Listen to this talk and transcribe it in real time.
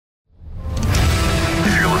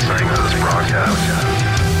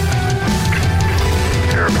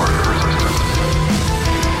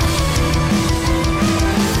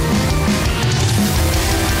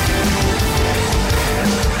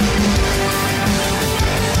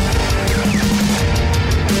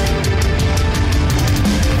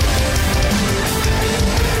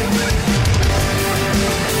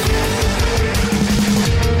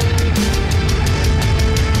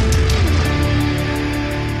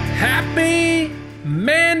Happy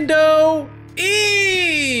Mando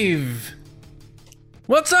Eve!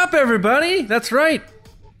 What's up, everybody? That's right.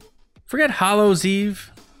 Forget Hallows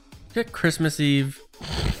Eve. Forget Christmas Eve.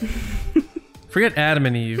 Forget Adam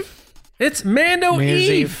and Eve. It's Mando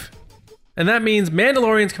Eve. And that means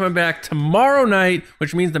Mandalorian's coming back tomorrow night,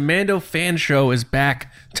 which means the Mando fan show is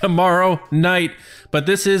back tomorrow night. But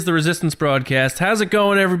this is the Resistance broadcast. How's it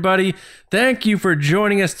going, everybody? Thank you for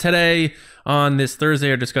joining us today on this Thursday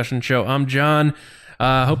our discussion show. I'm John.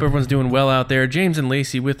 Hope everyone's doing well out there. James and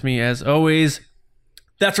Lacey with me as always.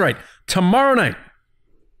 That's right. Tomorrow night,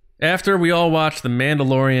 after we all watch The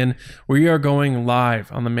Mandalorian, we are going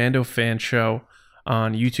live on the Mando fan show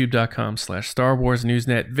on youtube.com/Star Wars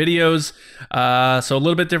Newsnet videos. So a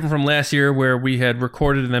little bit different from last year where we had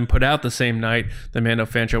recorded and then put out the same night, the Mando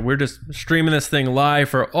fan show. We're just streaming this thing live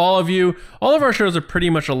for all of you. All of our shows are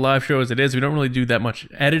pretty much a live show as it is. We don't really do that much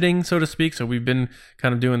editing, so to speak. So we've been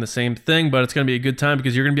kind of doing the same thing, but it's going to be a good time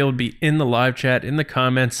because you're going to be able to be in the live chat, in the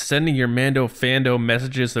comments, sending your Mando fando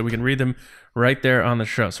messages so we can read them right there on the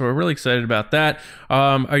show. So we're really excited about that.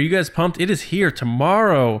 Are you guys pumped? It is here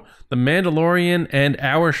tomorrow. The Mandalorian and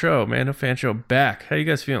our show, Mando Fan Show, back. How you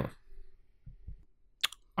guys feeling?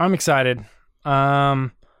 I'm excited.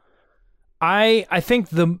 I think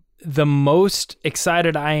the most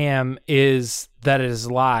excited I am is that it is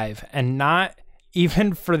live, and not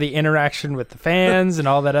even for the interaction with the fans and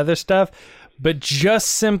all that other stuff, but just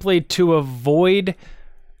simply to avoid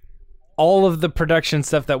all of the production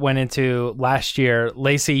stuff that went into last year.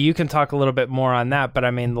 Lacey, you can talk a little bit more on that, but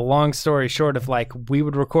I mean, the long story short of like, we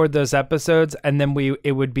would record those episodes and then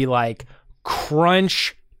it would be like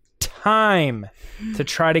crunch time to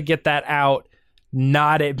try to get that out,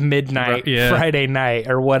 not at midnight, Friday night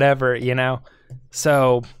or whatever, you know?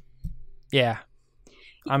 So yeah,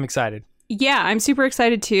 I'm excited. Yeah, I'm super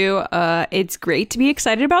excited too. It's great to be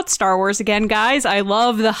excited about Star Wars again, guys. I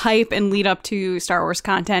love the hype and lead up to Star Wars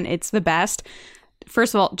content. It's the best.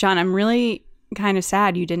 First of all, John, I'm really kind of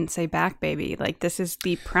sad you didn't say back, baby. Like, this is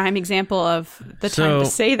the prime example of the time to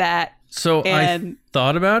say that. So I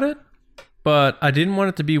thought about it, but I didn't want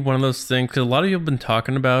it to be one of those things, because a lot of you have been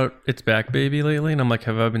talking about it's back, baby lately, and I'm like,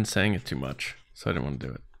 have I been saying it too much? So I didn't want to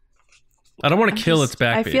do it. I don't want to kill it's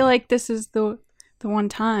back, baby. I feel like this is the one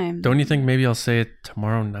time. Don't you think maybe I'll say it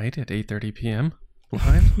tomorrow night at 8:30 p.m.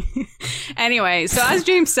 live? Anyway, so as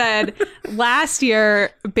James said, last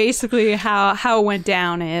year, basically how it went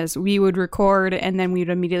down is we would record and then we would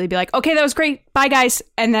immediately be like, okay, that was great. Bye, guys.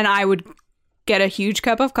 And then I would get a huge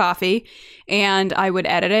cup of coffee and I would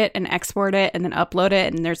edit it and export it and then upload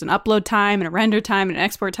it. And there's an upload time and a render time and an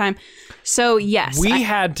export time. So yes, we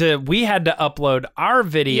had to upload our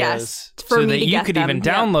videos so that you could even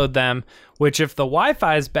download them. Which, if the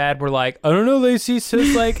Wi-Fi is bad, we're like, I don't know, Lacey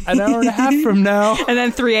says like an hour and a half from now. And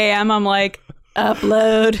then 3 a.m. I'm like,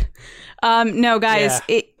 upload. No, guys,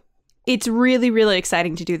 it's really, really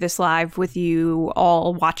exciting to do this live with you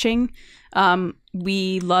all watching.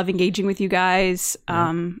 We love engaging with you guys.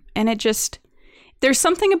 And there's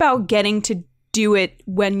something about getting to do it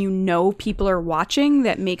when you know people are watching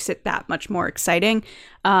that makes it that much more exciting.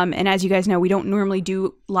 And as you guys know, we don't normally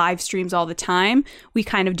do live streams all the time. We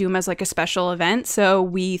kind of do them as like a special event. So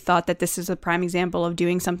we thought that this is a prime example of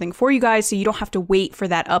doing something for you guys so you don't have to wait for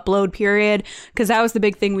that upload period. Because that was the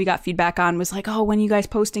big thing we got feedback on, was like, oh, when are you guys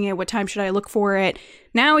posting it? What time should I look for it?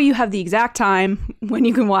 Now you have the exact time when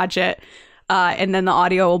you can watch it. And then the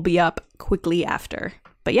audio will be up quickly after.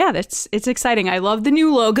 But yeah, it's exciting. I love the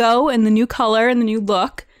new logo and the new color and the new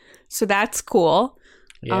look. So that's cool.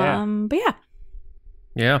 Yeah. But yeah.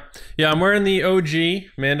 Yeah, I'm wearing the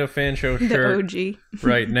OG Mando Fan Show shirt the OG.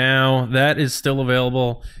 right now. That is still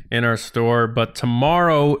available in our store. But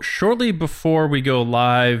tomorrow, shortly before we go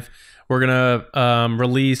live, we're going to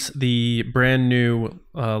release the brand new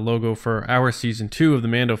logo for our season 2 of the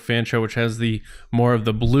Mando Fan Show, which has the more of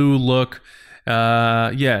the blue look.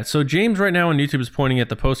 So James right now on YouTube is pointing at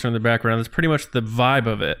the poster in the background. That's pretty much the vibe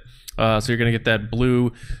of it. So you're going to get that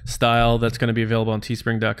blue style that's going to be available on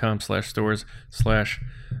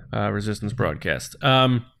teespring.com/stores/resistance broadcast.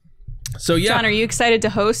 So yeah. John, are you excited to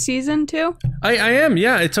host season 2? I am.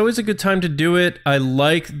 Yeah. It's always a good time to do it. I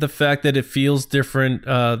like the fact that it feels different.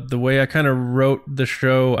 The way I kind of wrote the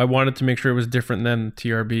show, I wanted to make sure it was different than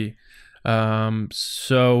TRB.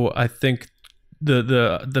 So I think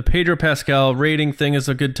the Pedro Pascal rating thing is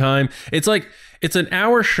a good time. It's like, it's an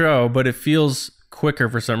hour show, but it feels quicker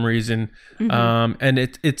for some reason. Mm-hmm. And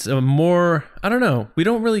it's a more, I don't know, we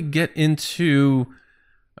don't really get into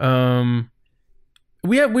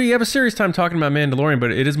we have a serious time talking about Mandalorian,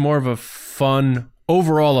 but it is more of a fun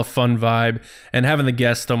overall a fun vibe, and having the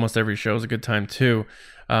guests almost every show is a good time too.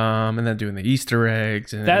 And then doing the Easter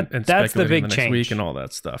eggs and that's the big next change week and all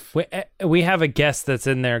that stuff. We have a guest that's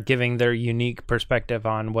in there giving their unique perspective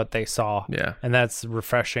on what they saw. Yeah, and that's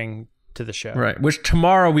refreshing to the show. Right. Which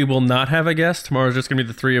tomorrow we will not have a guest. Tomorrow's just gonna be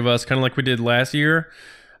the three of us, kind of like we did last year,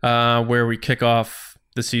 where we kick off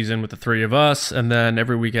the season with the three of us, and then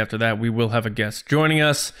every week after that we will have a guest joining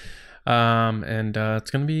us, and it's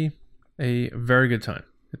gonna be a very good time.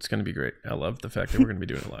 It's going to be great. I love the fact that we're going to be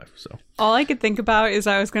doing it live. So all I could think about is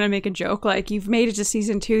I was going to make a joke like, you've made it to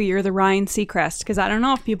season 2. You're the Ryan Seacrest. Because I don't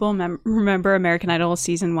know if people remember American Idol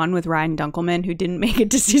season 1 with Ryan Dunkelman, who didn't make it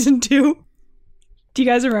to season 2. Do you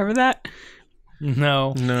guys remember that?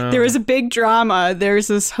 No. There was a big drama. There's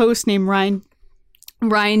this host named Ryan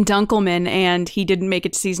Dunkelman, and he didn't make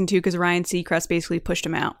it to season 2 because Ryan Seacrest basically pushed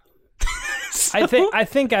him out. So, I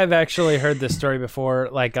think I've actually heard this story before,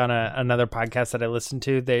 like on another podcast that I listened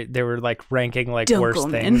to. They were like ranking like Dunkelman. Worst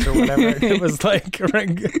things or whatever. It was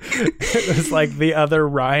like the other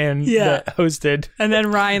Ryan that hosted, and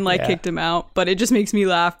then Ryan kicked him out. But it just makes me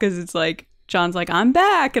laugh because it's like John's like, I'm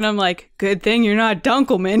back, and I'm like, good thing you're not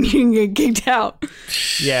Dunkelman. You can get kicked out.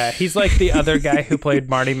 Yeah, he's like the other guy who played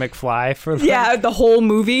Marty McFly for the whole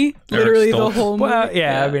movie, literally the whole movie. Well,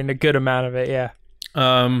 yeah, I mean a good amount of it. Yeah.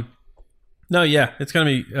 No, yeah, it's going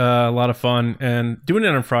to be a lot of fun, and doing it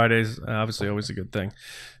on Fridays, obviously always a good thing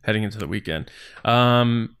heading into the weekend.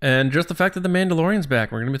 And just the fact that The Mandalorian's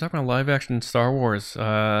back. We're going to be talking about live action Star Wars.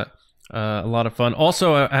 A lot of fun.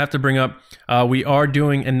 Also, I have to bring up, we are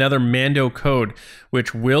doing another Mando code,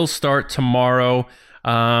 which will start tomorrow.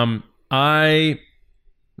 I'm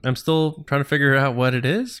still trying to figure out what it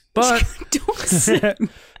is, but Don't say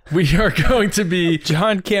we are going to be...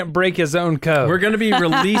 John can't break his own code. We're going to be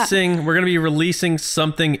releasing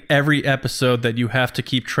something every episode that you have to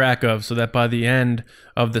keep track of, so that by the end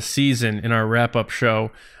of the season in our wrap-up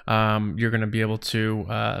show, you're going to be able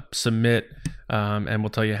to submit, and we'll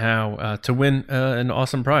tell you how to win an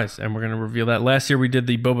awesome prize. And we're going to reveal that. Last year we did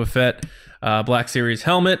the Boba Fett Black Series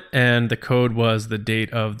helmet, and the code was the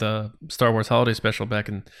date of the Star Wars Holiday Special back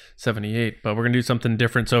in '78. But we're going to do something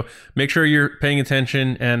different. So make sure you're paying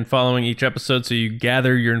attention and following each episode, so you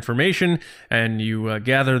gather your information and you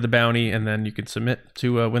gather the bounty, and then you can submit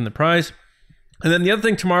to win the prize. And then the other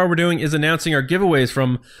thing tomorrow we're doing is announcing our giveaways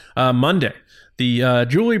from Monday. The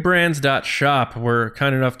jewelrybrands.shop were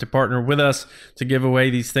kind enough to partner with us to give away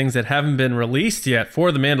these things that haven't been released yet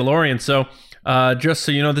for The Mandalorian. So just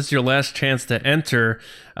so you know, this is your last chance to enter.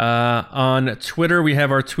 On Twitter, we have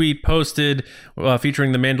our tweet posted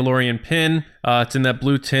featuring the Mandalorian pin. It's in that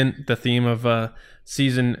blue tint, the theme of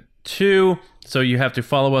season 2. So you have to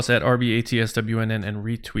follow us at RBATSWNN and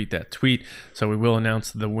retweet that tweet. So we will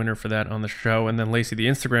announce the winner for that on the show. And then Lacey, the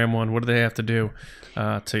Instagram one, what do they have to do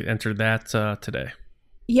to enter that today?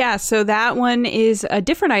 Yeah, so that one is a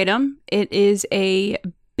different item. It is a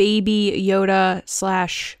baby Yoda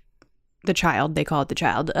 / the child, they call it the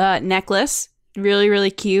child, necklace. Really,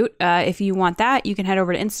 really cute. If you want that, you can head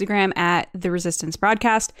over to Instagram at The Resistance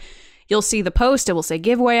Broadcast. You'll see the post. It will say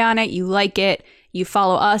giveaway on it. You like it. You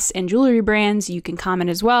follow us and Jewelry Brands. You can comment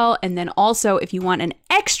as well. And then also, if you want an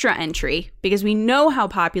extra entry, because we know how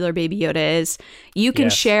popular Baby Yoda is, you can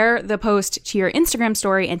share the post to your Instagram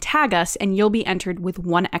story and tag us, and you'll be entered with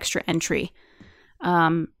one extra entry.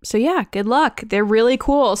 So yeah, good luck. They're really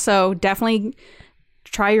cool. So definitely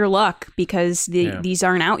try your luck, because these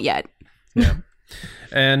aren't out yet. Yeah.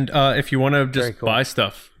 And if you want to just buy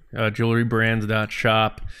stuff,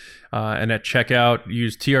 jewelrybrands.shop, and at checkout,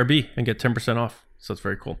 use TRB and get 10% off. So it's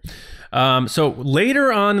very cool. So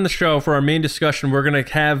later on in the show, for our main discussion, we're going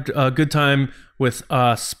to have a good time with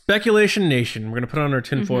Speculation Nation. We're going to put on our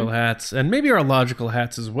tinfoil hats and maybe our logical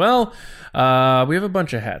hats as well. We have a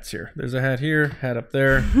bunch of hats here. There's a hat here, hat up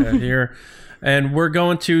there, hat here. And we're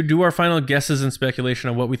going to do our final guesses and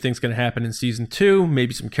speculation on what we think is going to happen in Season 2.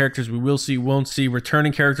 Maybe some characters we will see, won't see,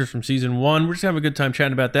 returning characters from Season 1. We're just going to have a good time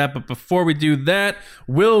chatting about that. But before we do that,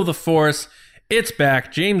 Will of the Force, it's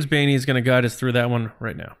back. James Baney is going to guide us through that one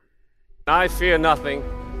right now. I fear nothing,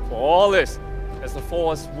 for all this, as the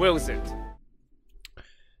Force wills it.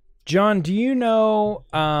 John, do you know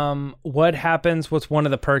what happens? What's one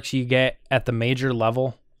of the perks you get at the major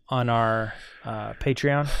level on our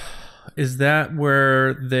Patreon? Is that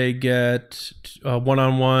where they get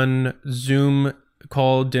one-on-one Zoom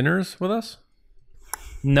call dinners with us?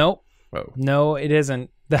 Nope. Whoa. No, it isn't.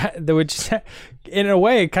 which is, in a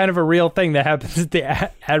way, kind of a real thing that happens at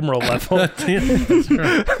the admiral level.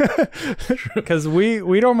 Because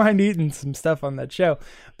we don't mind eating some stuff on that show.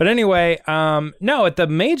 But anyway, no, at the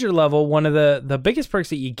major level, one of the biggest perks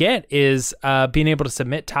that you get is being able to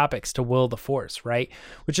submit topics to Will of the Force, right?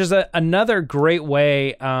 Which is another great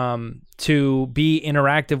way to be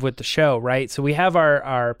interactive with the show, right? So we have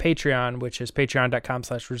our Patreon, which is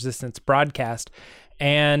patreon.com/resistance broadcast.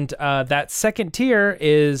 And that second tier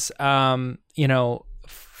is,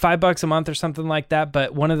 $5 a month or something like that.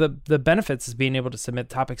 But one of the benefits is being able to submit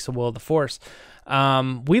topics to Will of the Force.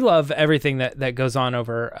 We love everything that goes on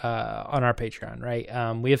over on our Patreon,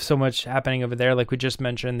 right? We have so much happening over there. Like we just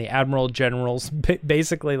mentioned, the Admiral Generals,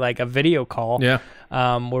 basically like a video call,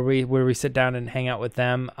 where we sit down and hang out with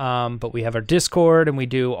them. But we have our Discord, and we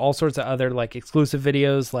do all sorts of other like exclusive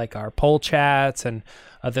videos, like our poll chats and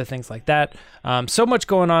other things like that. So much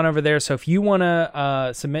going on over there. So if you want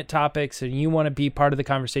to submit topics and you want to be part of the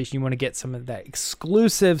conversation, you want to get some of that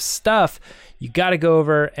exclusive stuff, you got to go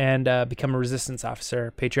over and become a Resistance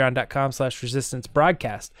officer. Patreon.com/resistance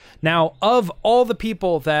broadcast. Now, of all the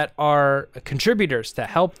people that are contributors that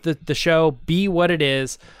help the show be what it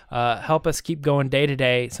is, help us keep going day to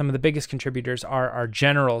day, some of the biggest contributors are our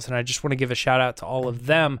generals. And I just want to give a shout out to all of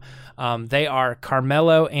them. They are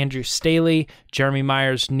Carmelo, Andrew Staley, Jeremy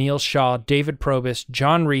Myers, Neil Shaw, David Probus,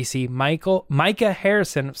 John Reese, Micah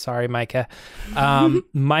Harrison, sorry, Micah,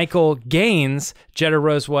 Michael Gaines, Jetta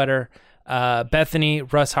Rosewater, Bethany,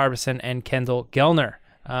 Russ Harbison, and Kendall Gellner.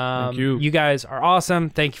 Thank you. You guys are awesome.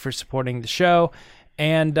 Thank you for supporting the show.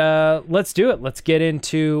 And let's do it. Let's get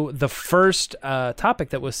into the first topic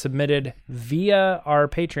that was submitted via our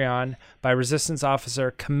Patreon by Resistance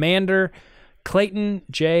Officer Commander Clayton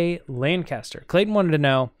J. Lancaster. Clayton wanted to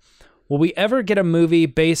know, will we ever get a movie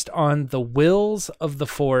based on the wills of the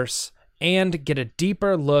Force and get a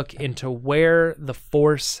deeper look into where the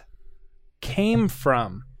Force came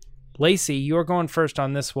from? Lacey, you're going first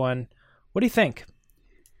on this one. What do you think?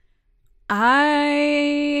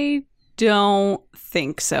 I don't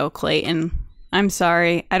think so, Clayton. I'm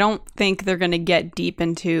sorry. I don't think they're going to get deep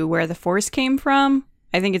into where the Force came from.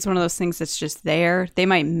 I think it's one of those things that's just there. They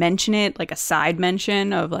might mention it, like a side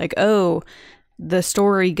mention of like, oh, the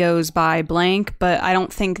story goes by blank, but I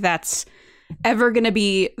don't think that's ever going to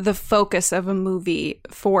be the focus of a movie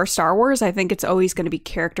for Star Wars. I think it's always going to be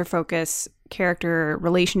character focused, character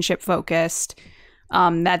relationship focused,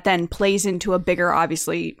 that then plays into a bigger,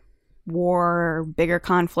 obviously, war, bigger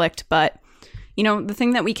conflict. But the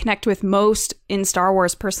thing that we connect with most in Star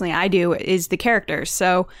Wars, personally I do, is the characters.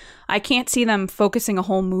 So I can't see them focusing a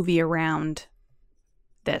whole movie around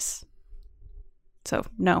this. So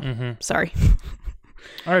no, sorry.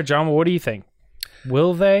 All right, John, what do you think?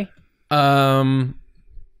 Will they? No,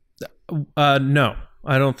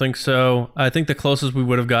 I don't think so. I think the closest we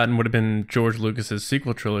would have gotten would have been George Lucas's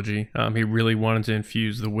sequel trilogy. He really wanted to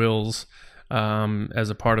infuse the wills as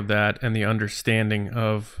a part of that, and the understanding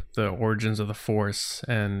of the origins of the Force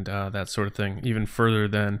and that sort of thing, even further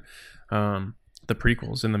than the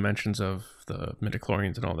prequels and the mentions of the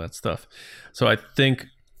midichlorians and all that stuff. So I think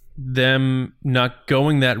them not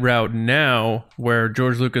going that route now, where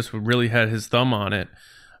George Lucas would really had his thumb on it,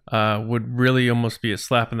 would really almost be a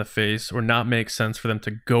slap in the face, or not make sense for them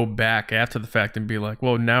to go back after the fact and be like,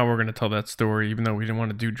 well, now we're going to tell that story, even though we didn't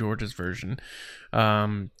want to do George's version.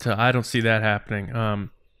 So I don't see that happening.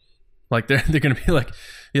 Like they're going to be like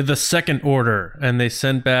the Second Order, and they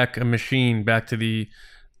send back a machine back to the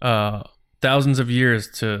thousands of years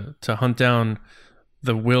to hunt down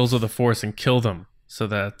the wills of the Force and kill them. So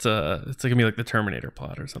that it's going to be like the Terminator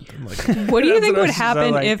plot or something like that. What do you think would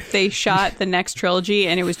happen if they shot the next trilogy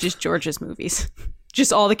and it was just George's movies?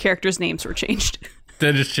 Just all the characters' names were changed.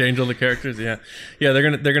 They just change all the characters. Yeah.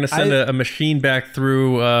 They're gonna send a machine back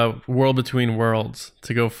through World Between Worlds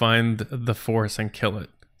to go find the Force and kill it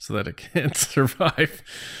so that it can't survive.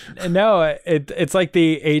 No, it's like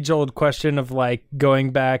the age-old question of like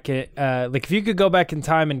going back. Like if you could go back in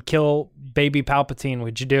time and kill baby Palpatine,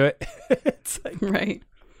 would you do it? It's like, right.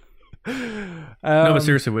 No, but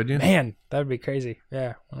seriously, would you? Man, that would be crazy.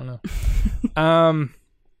 Yeah, I don't know.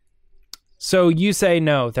 So you say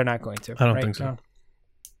no, they're not going to. I don't think so. No?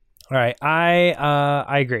 All right,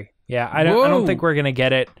 I agree. Yeah, I don't think we're gonna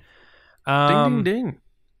get it. Ding ding ding.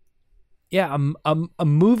 Yeah, a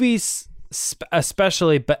movie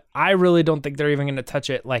especially, but I really don't think they're even going to touch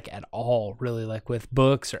it like at all, really, like with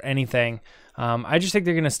books or anything. I just think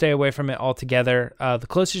they're going to stay away from it altogether. The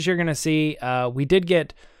closest you're going to see, we did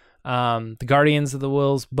get the Guardians of the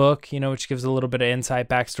Wills book, which gives a little bit of insight,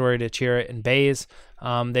 backstory to Chirrut and Baze.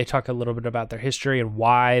 They talk a little bit about their history and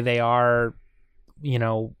why they are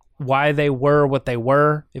why they were what they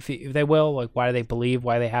were, if they will, like why they believe,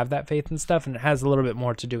 why they have that faith and stuff. And it has a little bit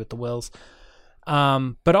more to do with the Wills.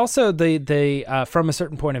 But also the From a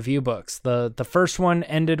Certain Point of View books. The first one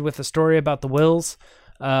ended with a story about the Wills.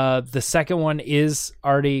 The second one is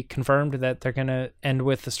already confirmed that they're going to end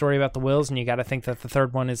with the story about the Wills, and you got to think that the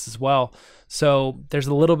third one is as well. So there's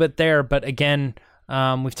a little bit there, but again,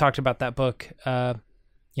 we've talked about that book, that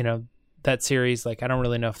series. Like, I don't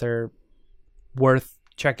really know if they're worth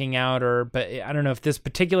checking out, but I don't know if this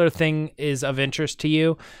particular thing is of interest to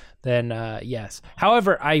you, then yes.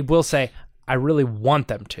 However, I will say I really want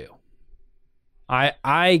them to.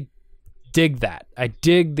 I dig that. I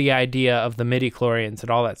dig the idea of the midi-chlorians and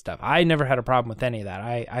all that stuff. I never had a problem with any of that.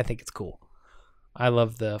 I think it's cool. I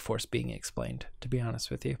love the Force being explained, to be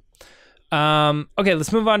honest with you. Okay,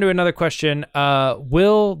 let's move on to another question.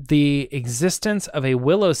 Will the existence of a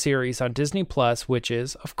Willow series on Disney Plus, which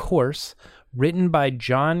is, of course, written by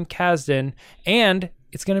John Kasdan, and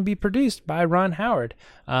it's going to be produced by Ron Howard,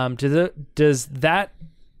 does that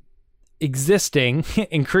existing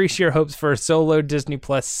increase your hopes for a solo Disney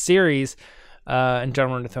Plus series? And John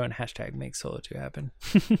wanted to throw in hashtag make Solo 2 happen.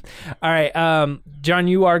 All right, John,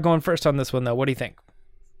 you are going first on this one, though. What do you think?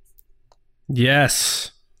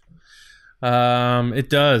 Yes, it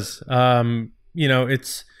does.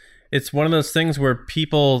 It's one of those things where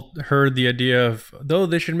people heard the idea of, though,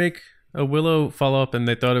 they should make a Willow follow-up, and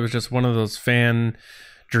they thought it was just one of those fan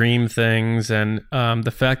dream things, and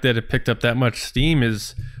the fact that it picked up that much steam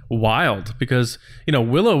is wild, because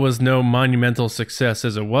Willow was no monumental success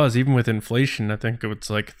as it was, even with inflation. I think it's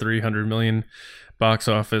like 300 million box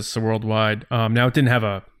office worldwide. Now, it didn't have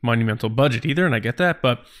a monumental budget either, and I get that,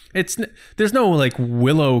 but there's no like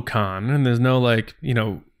Willow con, and there's no like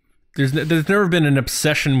there's never been an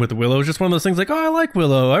obsession with Willow. It's just one of those things like, oh, I like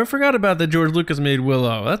Willow. I forgot about that George Lucas made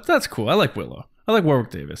Willow. That's cool. I like Willow. I like Warwick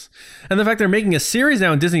Davis. And the fact they're making a series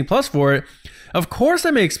now on Disney Plus for it, of course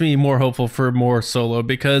that makes me more hopeful for more Solo,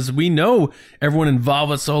 because we know everyone involved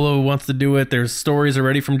with Solo wants to do it. There's stories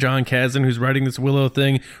already from John Kasdan, who's writing this Willow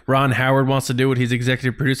thing. Ron Howard wants to do it. He's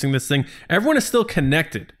executive producing this thing. Everyone is still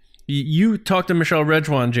connected. You talked to Michelle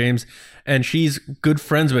Redjuan, James, and she's good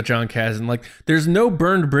friends with John Kasdan. Like, there's no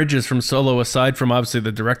burned bridges from Solo aside from obviously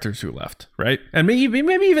the directors who left, right? And maybe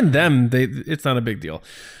even them, it's not a big deal.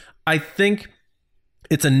 I think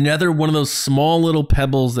it's another one of those small little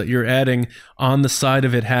pebbles that you're adding on the side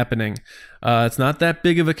of it happening. It's not that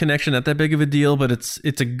big of a connection, not that big of a deal, but it's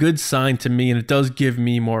a good sign to me, and it does give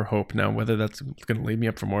me more hope. Now, whether that's going to lead me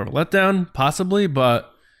up for more of a letdown, possibly, but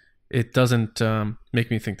it doesn't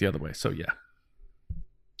make me think the other way. So, yeah.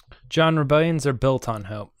 John, rebellions are built on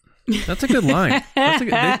hope. That's a good line.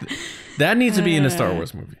 That needs to be in a Star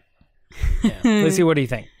Wars movie. Yeah. Lizzie, what do you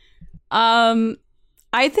think?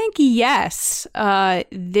 I think yes.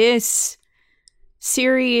 This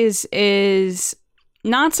series is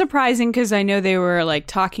not surprising because I know they were like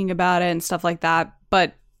talking about it and stuff like that.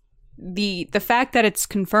 But the fact that it's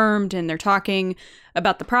confirmed and they're talking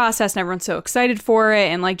about the process and everyone's so excited for it,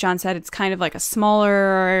 and like John said, it's kind of like a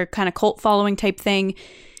smaller kind of cult following type thing.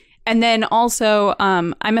 And then also,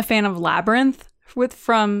 I'm a fan of Labyrinth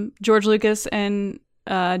from George Lucas and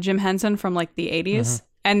Jim Henson from like the 80s. Mm-hmm.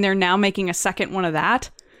 And they're now making a second one of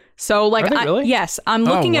that. So like, really? Yes, I'm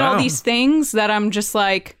looking at all these things that I'm just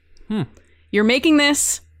like, you're making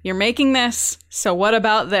this. So what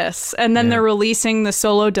about this? And then they're releasing the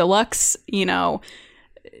Solo Deluxe,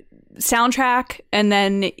 soundtrack. And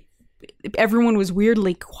then everyone was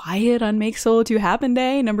weirdly quiet on Make Solo 2 Happen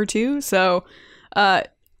Day, number 2. So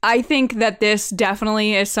I think that this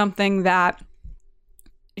definitely is something that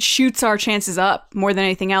shoots our chances up more than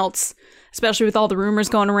anything else, especially with all the rumors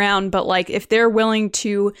going around. But like, if they're willing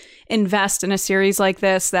to invest in a series like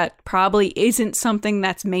this that probably isn't something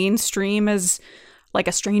that's mainstream as like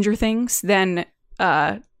a Stranger Things, then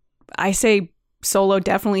I say Solo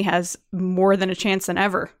definitely has more than a chance than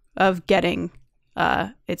ever of getting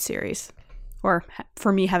its series, or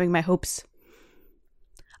for me having my hopes.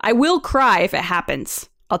 I will cry if it happens.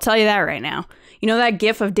 I'll tell you that right now. You know that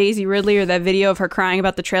gif of Daisy Ridley, or that video of her crying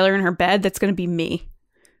about the trailer in her bed? That's going to be me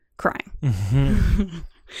crying. Mm-hmm.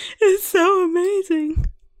 It's so amazing.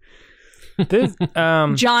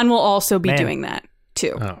 John will also be doing that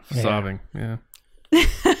too. Oh, sobbing. Yeah.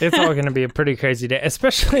 It's all going to be a pretty crazy day,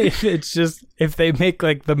 especially if they make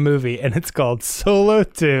like the movie and it's called Solo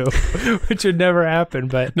 2, which would never happen.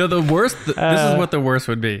 But no, the worst, this is what the worst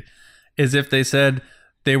would be, is if they said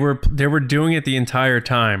they were doing it the entire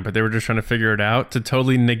time, but they were just trying to figure it out to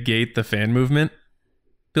totally negate the fan movement.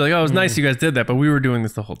 Be like, oh, it was nice you guys did that, but we were doing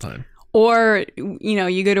this the whole time. Or, you know,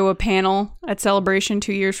 you go to a panel at Celebration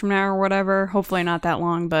 2 years from now or whatever. Hopefully not that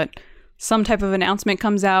long, but some type of announcement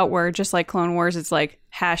comes out where, just like Clone Wars, it's like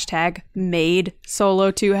hashtag made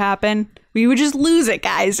Solo 2 happen. We would just lose it,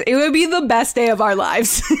 guys. It would be the best day of our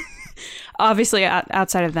lives. Obviously,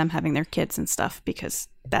 outside of them having their kids and stuff, because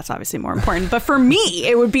that's obviously more important. But for me,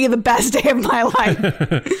 it would be the best day of my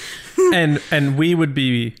life. and we would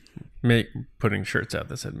be putting shirts out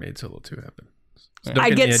that said "Made Solo 2 happen." So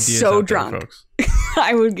I'd get so drunk.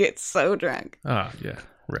 I would get so drunk. Oh yeah,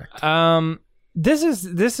 wrecked. This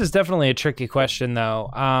is definitely a tricky question, though.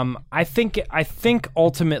 I think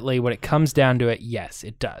ultimately, when it comes down to it, yes,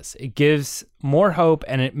 it does. It gives more hope,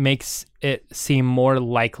 and it makes it seem more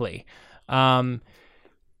likely.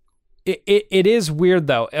 It is weird,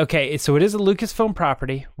 though. Okay, so it is a Lucasfilm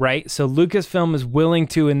property, right? So Lucasfilm is willing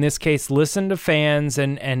to, in this case, listen to fans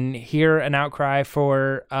and hear an outcry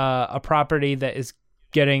for a property that is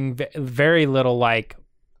getting very little, like,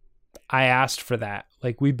 I asked for that.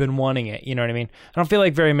 Like, we've been wanting it. You know what I mean? I don't feel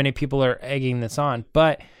like very many people are egging this on,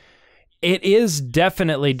 but it is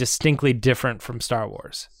definitely distinctly different from Star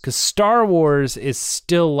Wars. Because Star Wars is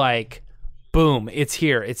still like, boom, it's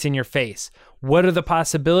here. It's in your face. What are the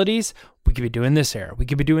possibilities? We could be doing this here. We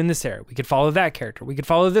could be doing this here. We could follow that character. We could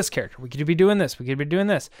follow this character. We could be doing this. We could be doing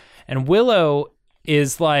this. And Willow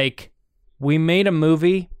is like, we made a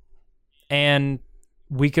movie and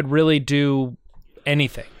we could really do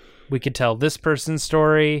anything. We could tell this person's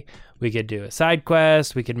story. We could do a side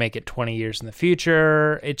quest. We could make it 20 years in the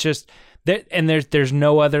future. It just, and there's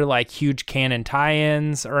no other like huge canon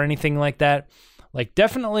tie-ins or anything like that. Like,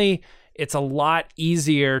 definitely, it's a lot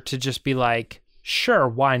easier to just be like, sure,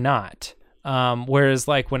 why not? Whereas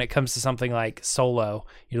like when it comes to something like Solo,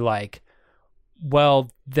 you're like, well,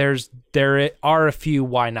 there are a few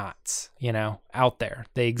why nots, you know, out there.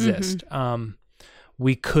 They exist. Mm-hmm.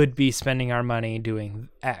 We could be spending our money doing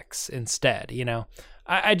X instead, you know.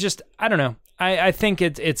 I don't know. I think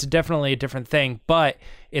it's definitely a different thing, but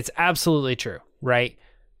it's absolutely true, right?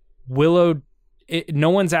 Willow, no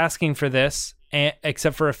one's asking for this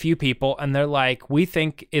except for a few people, and they're like, we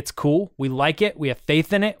think it's cool. We like it. We have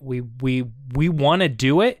faith in it. We want to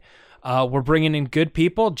do it. We're bringing in good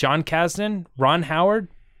people. John Kasdan, Ron Howard,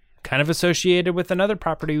 kind of associated with another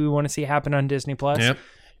property we want to see happen on Disney+. Yep.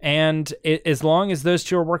 And as long as those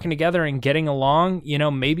two are working together and getting along, you know,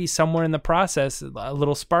 maybe somewhere in the process, a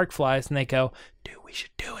little spark flies and they go, dude, we should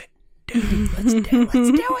do it. Dude, let's do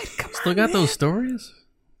it. Come Still on, got man. those stories?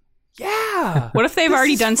 Yeah. What if they've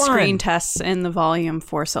already done screen tests in the volume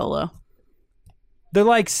for Solo? They're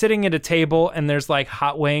like sitting at a table and there's like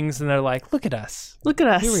hot wings and they're like, look at us. Look at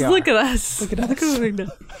us. Here we are. Look at us. Look at us. Look at what we've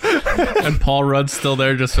done. And Paul Rudd's still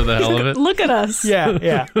there just for the hell of it. Look at us.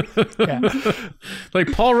 Yeah. Like,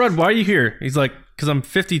 Paul Rudd, why are you here? He's like, because I'm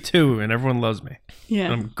 52 and everyone loves me. Yeah.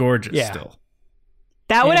 And I'm gorgeous still.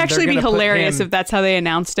 That would And actually they're be gonna put hilarious him- if that's how they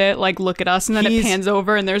announced it. Like, look at us. And then it pans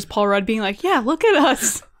over and there's Paul Rudd being like, yeah, look at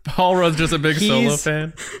us. Paul Rudd's just a big Solo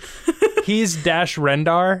fan. He's Dash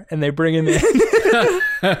Rendar and they bring him in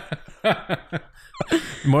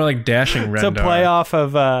More like Dashing Rendar. to play off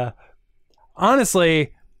of,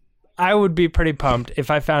 honestly, I would be pretty pumped if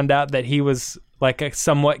I found out that he was like a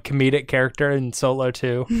somewhat comedic character in Solo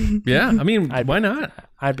 2. Yeah, I mean, why not?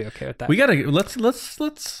 I'd be okay with that. We gotta let's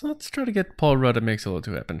try to get Paul Rudd to make Solo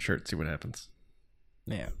 2 happen shirt. See what happens.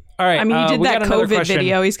 Yeah. All right. I mean, he did we that got another COVID question.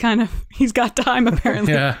 video. He's got time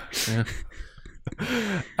apparently. Yeah.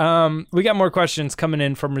 We got more questions coming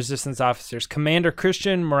in from Resistance officers. Commander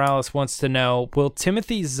Christian Morales wants to know, will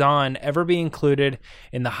Timothy Zahn ever be included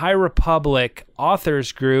in the High Republic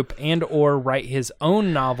authors group and or write his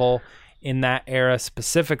own novel in that era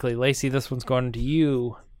specifically? Lacey, this one's going to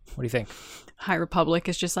you. What do you think? High Republic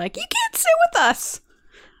is just like, you can't sit with us.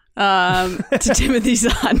 To Timothy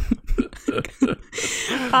Zahn.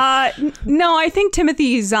 No, I think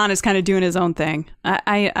Timothy Zahn is kind of doing his own thing.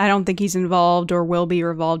 I don't think he's involved or will be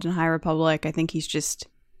involved in High Republic. I think he's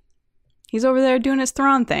over there doing his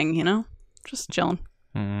Thrawn thing, you know, just chilling.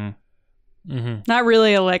 Mm-hmm. Mm-hmm. Not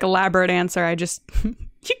really a like elaborate answer. I just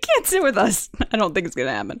you can't sit with us. I don't think it's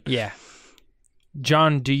gonna happen. Yeah.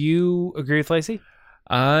 John, do you agree with Lacey?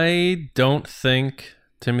 I don't think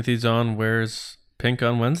Timothy Zahn wears pink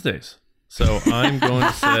on Wednesdays. So I'm going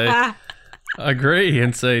to say agree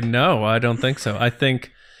and say no, I don't think so. I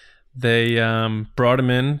think they brought him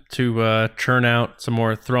in to churn out some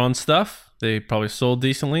more Thrawn stuff. They probably sold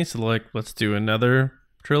decently, so like, let's do another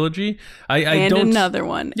trilogy. I don't another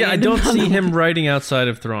one. Yeah, and I don't see another him one. writing outside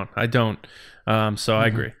of Thrawn. I don't. So I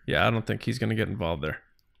agree. Yeah, I don't think he's going to get involved there.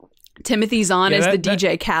 Timothy Zahn Yeah, is that- the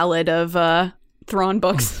DJ Khaled of Thrawn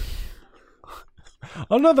books.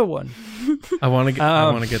 Another one. I want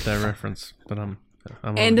to get that reference, but I'm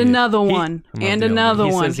and another one. And another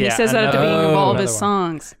one. He says that at the beginning of all of his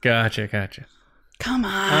songs. Gotcha. Come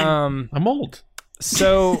on. I'm old.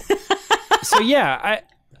 So yeah,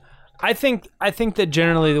 I think that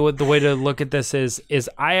generally the way to look at this is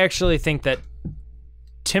I actually think that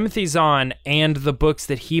Timothy Zahn and the books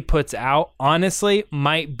that he puts out honestly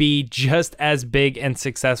might be just as big and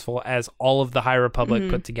successful as all of the High Republic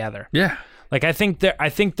put together. Yeah. Like I think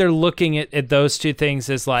they're looking at those two things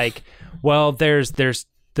as like, well, there's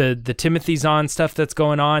the Timothy Zahn stuff that's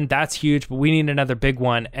going on, that's huge, but we need another big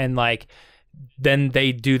one, and like then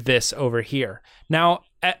they do this over here. Now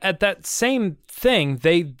at that same thing,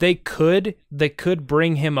 they could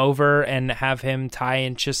bring him over and have him tie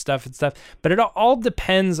in just stuff and stuff, but it all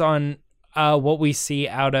depends on what we see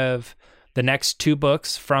out of the next two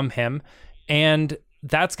books from him, and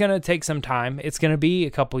that's going to take some time. It's going to be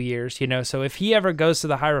a couple years, so if he ever goes to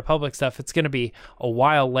the High Republic stuff, it's going to be a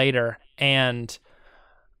while later, and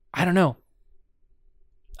I don't know.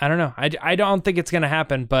 I don't think it's going to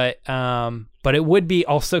happen, but it would be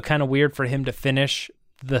also kind of weird for him to finish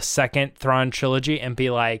the second Thrawn trilogy and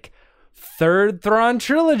be like, third Thrawn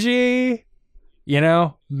trilogy,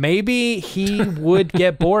 maybe he would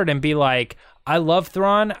get bored and be like, I love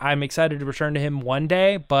Thrawn. I'm excited to return to him one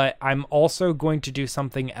day, but I'm also going to do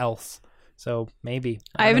something else. So maybe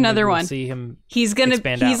I have another one. See him. He's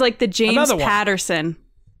like the James Patterson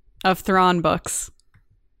of Thrawn books.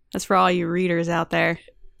 That's for all you readers out there.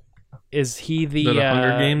 Is he the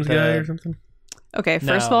Hunger Games guy or something? Okay,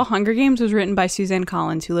 first of all, Hunger Games was written by Suzanne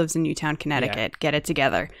Collins, who lives in Newtown, Connecticut. Yeah. Get it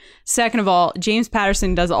together. Second of all, James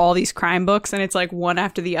Patterson does all these crime books, and it's like one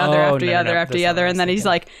after the other, after the other. And then he's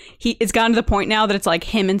like, it's gotten to the point now that it's like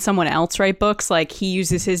him and someone else write books. Like he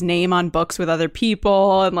uses his name on books with other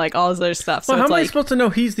people and like all this other stuff. So well, how am I like, supposed to know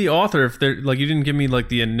he's the author if they're like, you didn't give me like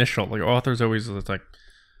the initial? Like author's always it's like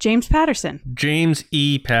James Patterson. James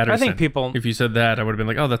E. Patterson. I think people. If you said that, I would have been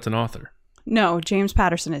like, oh, that's an author. No, James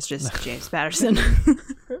Patterson is just James Patterson.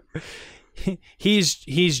 He's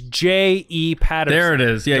J.E. Patterson. There it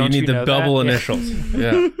is. Yeah, Don't you need the double initials.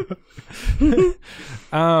 Yeah.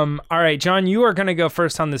 All right, John, you are going to go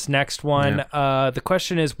first on this next one. Yeah. The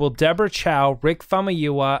question is, will Deborah Chow, Rick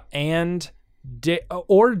Famuyiwa, and Dave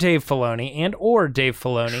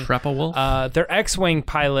Filoni, Trapper Wolf, their X-Wing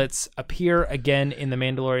pilots appear again in The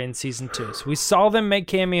Mandalorian Season 2? So we saw them make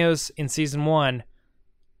cameos in Season 1,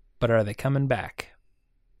 but are they coming back?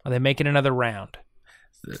 Are they making another round?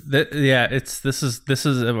 This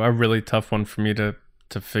is a really tough one for me to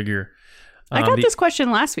figure. I got this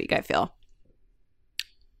question last week, I feel.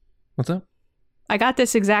 What's up? I got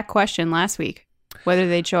this exact question last week. Whether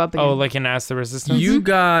they'd show up again. Oh, like in Ask the Resistance? You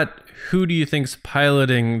got, who do you think's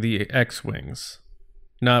piloting the X-Wings?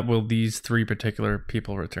 Not will these three particular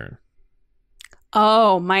people return.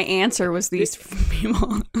 Oh, my answer was these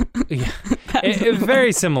people. Yeah. It's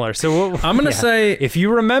very similar. So I'm going to say... If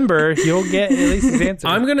you remember, you'll get at least his answer.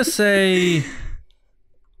 I'm going to say...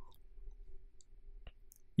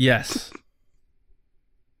 Yes.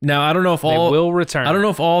 Now, I don't know if they will return. I don't know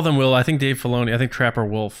if all of them will. I think Dave Filoni, I think Trapper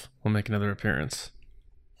Wolf will make another appearance.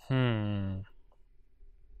 Okay.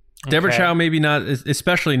 Deborah Chow maybe not,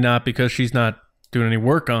 especially not because she's not doing any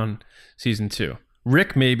work on Season 2.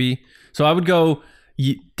 Rick maybe. So I would go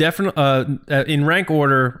definitely in rank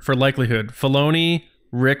order for likelihood. Filoni,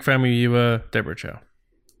 Rick Famuyiwa, Deborah Chow.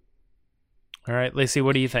 All right, Lacey,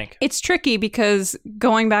 what do you think? It's tricky because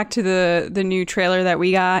going back to the new trailer that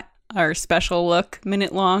we got, our special look,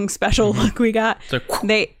 minute-long special look we got,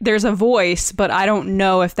 there's a voice, but I don't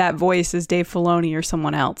know if that voice is Dave Filoni or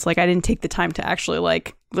someone else. Like, I didn't take the time to actually,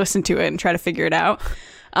 like, listen to it and try to figure it out.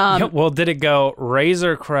 Well, did it go,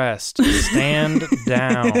 Razor Crest, stand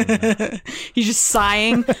down? He's just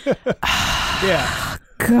sighing. Yeah.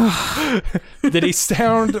 God. Did he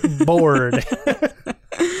sound bored?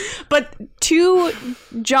 But to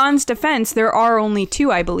John's defense, there are only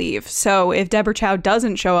two, I believe. So if Deborah Chow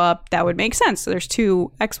doesn't show up, that would make sense. So there's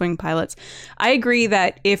two X-Wing pilots. I agree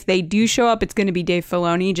that if they do show up, it's going to be Dave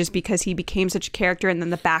Filoni just because he became such a character. And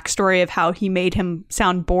then the backstory of how he made him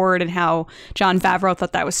sound bored and how Jon Favreau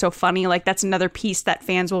thought that was so funny. Like, that's another piece that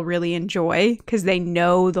fans will really enjoy because they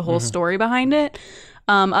know the whole story behind it.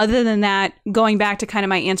 Other than that, going back to kind of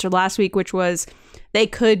my answer last week, which was they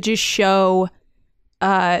could just show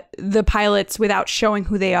the pilots without showing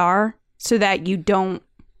who they are so that you don't,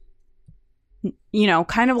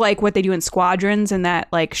 kind of like what they do in Squadrons and that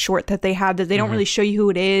like short that they have that they don't really show you who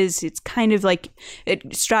it is. It's kind of like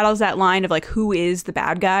it straddles that line of like who is the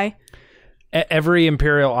bad guy. Every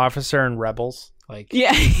Imperial officer in Rebels, Like,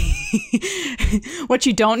 Yeah. What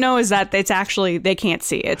you don't know is that it's actually, they can't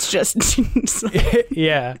see. It's just.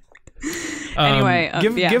 yeah. Anyway,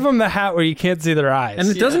 Give them the hat where you can't see their eyes. And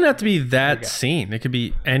it doesn't have to be that scene. It could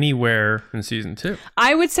be anywhere in season 2.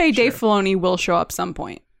 I would say Dave Filoni will show up some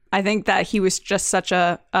point. I think that he was just such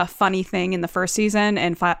a funny thing in the first season,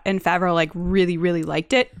 and Favreau like really, really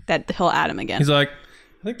liked it, that he'll add him again. He's like,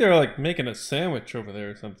 I think they're like making a sandwich over there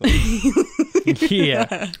or something.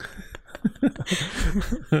 Yeah.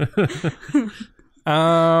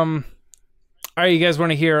 All right, you guys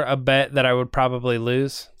want to hear a bet that I would probably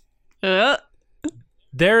lose?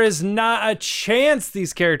 There is not a chance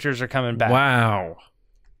these characters are coming back. Wow.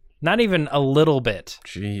 Not even a little bit.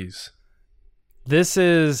 Jeez. This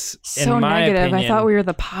is, so in my negative. opinion, I thought we were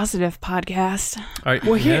the positive podcast.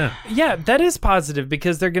 Well, yeah, that is positive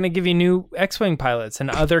because they're going to give you new X-wing pilots and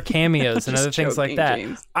other cameos and other things like that.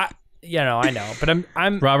 James. I know, but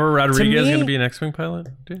I'm Robert Rodriguez me- going to be an X-Wing pilot?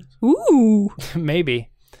 Dude. Ooh. maybe.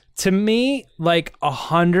 To me, like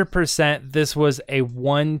 100%, this was a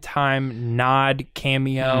one-time nod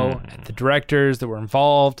cameo at the directors that were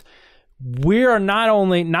involved. We are not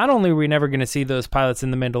only are we never going to see those pilots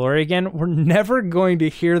in The Mandalorian again, we're never going to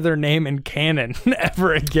hear their name in canon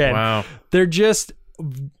ever again. Wow. They're just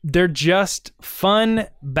fun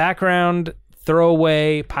background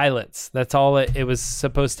throwaway pilots. That's all it was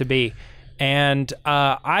supposed to be. And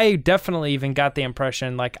I definitely even got the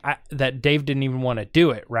impression that Dave didn't even want to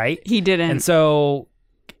do it, right? He didn't. And so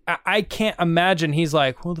I can't imagine he's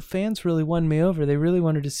like, well, the fans really won me over. They really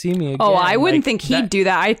wanted to see me again. Oh, I wouldn't think he'd do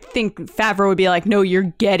that. I think Favreau would be like, no,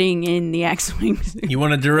 you're getting in the X-Wing. You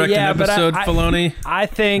want to direct an episode, Filoni? I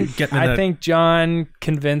think John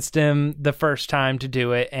convinced him the first time to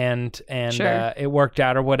do it, and Sure. It worked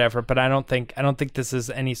out or whatever. But I don't think this is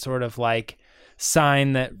any sort of like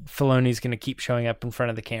sign that Filoni's going to keep showing up in front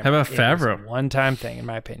of the camera. How about It was Favreau? a one-time thing, in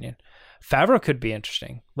my opinion. Favreau could be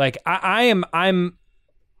interesting. Like I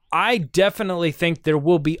definitely think there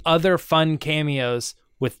will be other fun cameos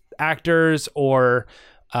with actors or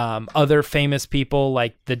other famous people,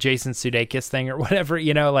 like the Jason Sudeikis thing or whatever.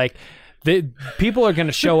 Like the people are going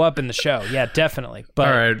to show up in the show. Yeah, definitely. But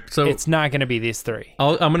All right, so it's not going to be these three.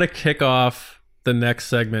 I'm going to kick off the next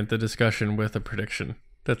segment, the discussion, with a prediction.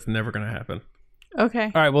 That's never going to happen.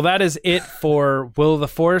 Okay. All right. Well, that is it for Will of the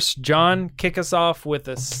Force. John, kick us off with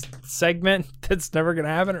a segment that's never going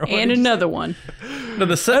to happen. And another one. No,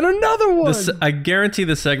 And another one. I guarantee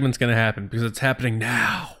the segment's going to happen because it's happening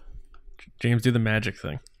now. James, do the magic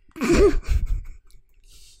thing. What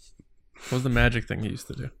was the magic thing he used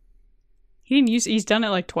to do? He's done it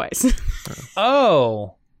like twice.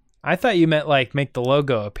 Oh, I thought you meant like make the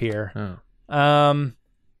logo appear. Oh.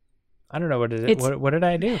 I don't know what it is. What did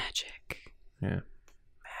I do? Magic. Yeah.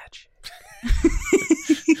 Magic.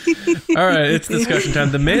 All right, it's discussion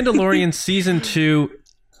time. The Mandalorian Season 2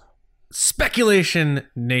 Speculation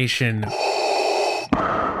Nation.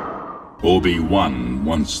 Obi-Wan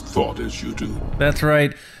once thought as you do. That's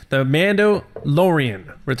right. The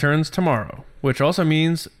Mandalorian returns tomorrow, which also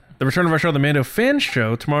means the return of our show, The Mando Fan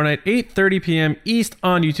Show, tomorrow night, 8:30 p.m. East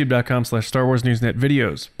on youtube.com/Star Wars Newsnet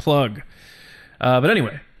videos. Plug. But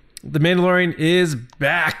anyway, The Mandalorian is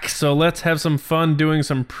back, so let's have some fun doing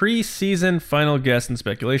some pre-season final guess and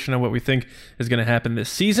speculation on what we think is going to happen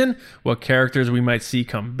this season, what characters we might see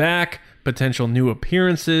come back, potential new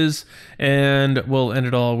appearances, and we'll end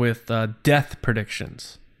it all with death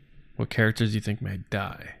predictions. What characters do you think may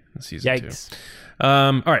die in season 2? Yikes.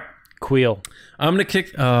 All right. Queel. I'm going to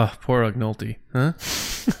kick... poor Ugnulty. Huh?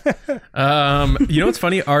 You know what's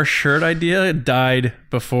funny? Our shirt idea died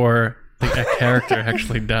before... a character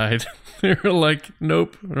actually died. They were like,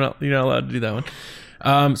 nope, you're not allowed to do that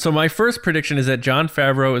one. So my first prediction is that Jon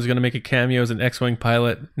Favreau is going to make a cameo as an X-Wing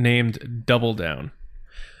pilot named Double Down.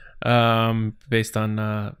 Based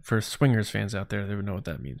on, for Swingers fans out there, they would know what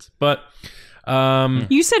that means. But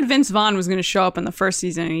You said Vince Vaughn was going to show up in the first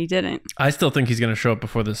season, and he didn't. I still think he's going to show up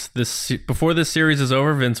before before this series is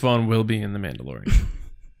over. Vince Vaughn will be in The Mandalorian.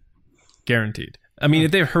 Guaranteed. I mean,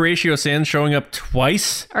 if they have Horatio Sands showing up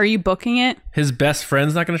twice, Are you booking it? his best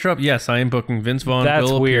friend's not going to show up. Yes, I am booking. Vince Vaughn That's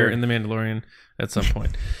will appear weird. in The Mandalorian at some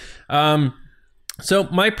point. So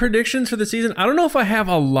my predictions for the season, I don't know if I have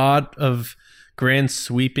a lot of grand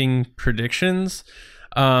sweeping predictions.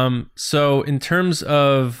 So in terms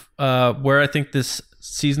of where I think this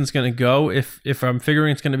season's going to go, if I'm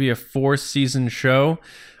figuring it's going to be a 4-season show,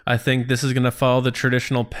 I think this is going to follow the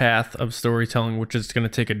traditional path of storytelling, which is going to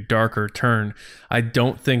take a darker turn. I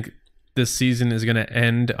don't think this season is going to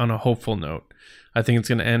end on a hopeful note. I think it's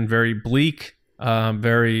going to end very bleak,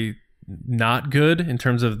 very not good in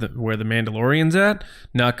terms of where the Mandalorian's at,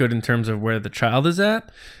 not good in terms of where the child is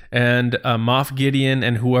at. And Moff Gideon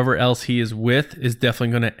and whoever else he is with is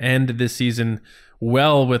definitely going to end this season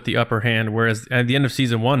well with the upper hand. Whereas at the end of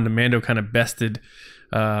season 1, the Mando kind of bested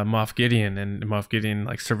Moff Gideon, and Moff Gideon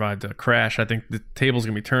like survived a crash. I think the table's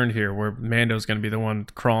gonna be turned here, where Mando's gonna be the one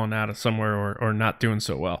crawling out of somewhere or not doing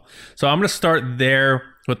so well. So I'm gonna start there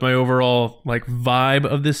with my overall like vibe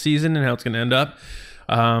of this season and how it's gonna end up.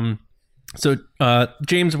 So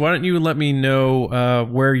James, why don't you let me know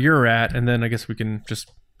where you're at, and then I guess we can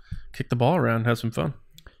just kick the ball around, have some fun.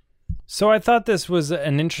 So I thought this was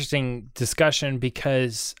an interesting discussion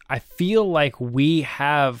because I feel like we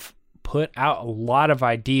have put out a lot of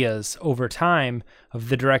ideas over time of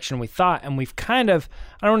the direction we thought, and we've kind of,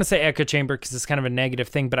 I don't want to say echo chamber because it's kind of a negative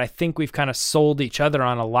thing, but I think we've kind of sold each other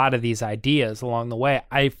on a lot of these ideas along the way.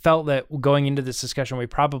 I felt that going into this discussion, we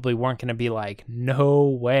probably weren't going to be like, no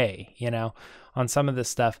way, on some of this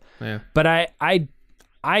stuff. Yeah. But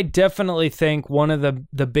I definitely think one of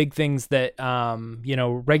the big things that,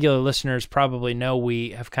 regular listeners probably know we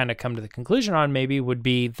have kind of come to the conclusion on maybe would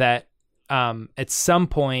be that at some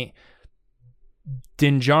point,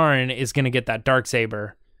 Din Djarin is going to get that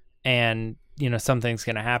Darksaber, and something's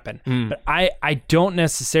going to happen. But I don't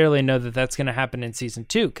necessarily know that that's going to happen in season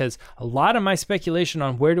 2, because a lot of my speculation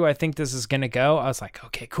on where do I think this is going to go, I was like,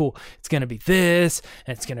 okay, cool, it's going to be this,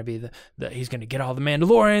 and it's going to be the he's going to get all the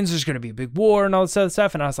Mandalorians, there's going to be a big war and all this other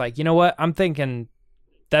stuff, and I was like, you know what, I'm thinking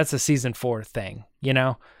that's a season 4 thing,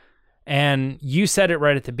 and you said it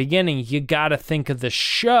right at the beginning, you got to think of the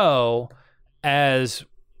show as,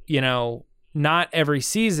 not every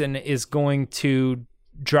season is going to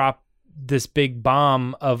drop this big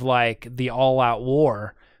bomb of like the all-out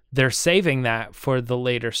war. They're saving that for the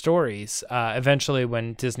later stories. Eventually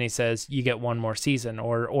when Disney says you get one more season,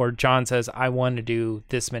 or John says, I want to do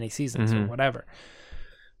this many seasons or whatever.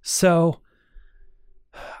 So,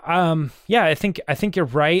 I think you're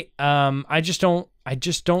right. I just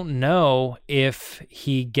don't know if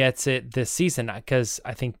he gets it this season, because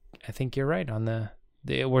I think you're right on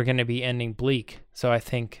we're going to be ending bleak. So I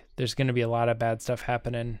think there's going to be a lot of bad stuff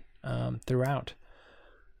happening throughout.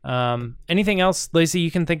 Anything else, Lacey, you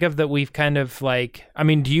can think of that we've kind of like,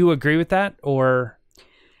 do you agree with that, or?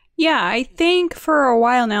 Yeah, I think for a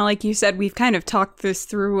while now, like you said, we've kind of talked this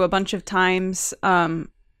through a bunch of times.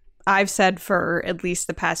 I've said for at least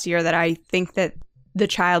the past year that I think that the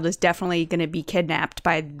child is definitely going to be kidnapped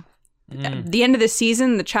by the end of the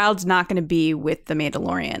season. The child's not going to be with the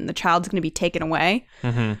Mandalorian. The child's going to be taken away,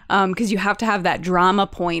 because you have to have that drama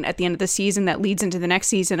point at the end of the season that leads into the next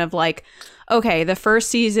season of like, okay, the first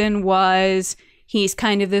season was he's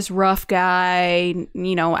kind of this rough guy,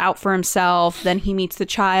 out for himself. Then he meets the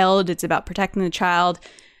child. It's about protecting the child.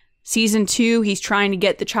 Season 2, he's trying to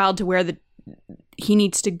get the child to where he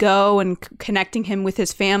needs to go and connecting him with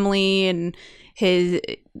his family and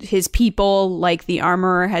his people, like the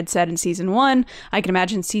armorer had said in season 1. I can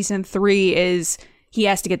imagine season 3 is he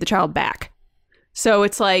has to get the child back. So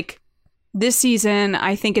it's like this season,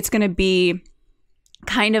 I think it's going to be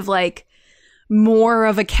kind of like more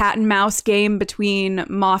of a cat and mouse game between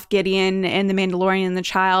Moff Gideon and the Mandalorian and the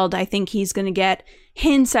child. I think he's going to get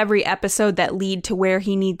hints every episode that lead to where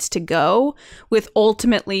he needs to go, with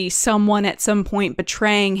ultimately someone at some point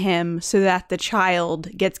betraying him so that the child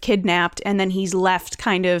gets kidnapped, and then he's left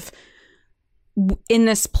kind of in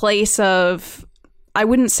this place of, I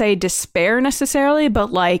wouldn't say despair necessarily, but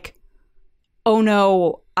like, oh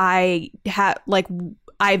no, I have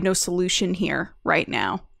no solution here right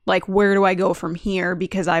now. Like, where do I go from here,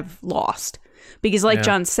 because I've lost? Because like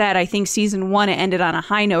John said, I think season 1, it ended on a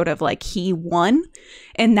high note of like he won,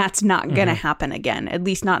 and that's not going to happen again, at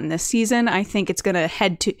least not in this season. I think it's going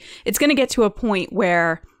to get to a point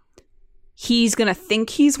where he's going to think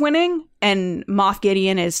he's winning, and Moff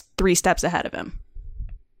Gideon is 3 steps ahead of him.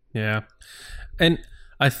 Yeah. And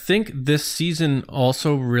I think this season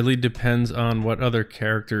also really depends on what other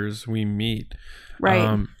characters we meet.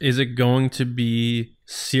 Right. Is it going to be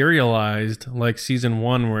serialized like season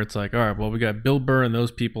 1, where it's like, all right, well, we got Bill Burr and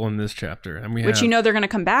those people in this chapter, and we which they're going to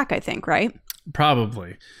come back, I think, right?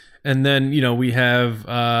 Probably. And then, we have,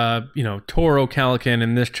 Toro Calican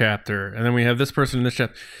in this chapter, and then we have this person in this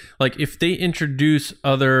chapter. Like, if they introduce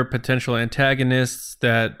other potential antagonists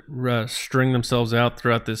that string themselves out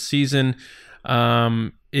throughout this season,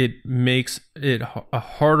 it makes it a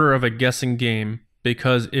harder of a guessing game,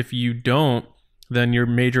 because if you don't, then your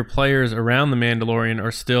major players around the Mandalorian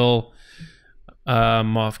are still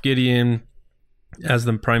Moff Gideon as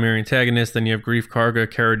the primary antagonist. Then you have Grief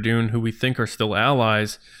Karga, Cara Dune, who we think are still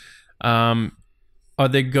allies. Are Are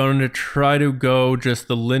they going to try to go just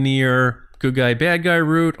the linear good guy, bad guy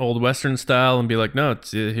route, old Western style, and be like, no,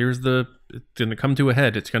 it's going to come to a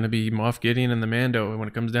head. It's going to be Moff Gideon and the Mando when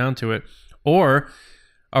it comes down to it. Or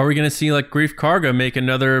are we going to see like Grief Karga make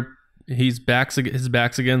another, his back's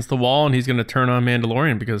against the wall and he's going to turn on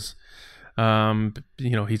Mandalorian because,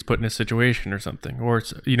 he's put in a situation or something. Or,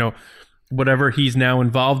 whatever he's now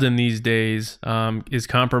involved in these days is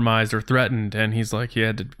compromised or threatened, and he's like, he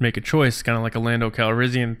had to make a choice, kind of like a Lando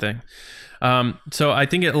Calrissian thing. So I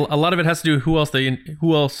think a lot of it has to do with who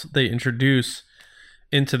else they introduce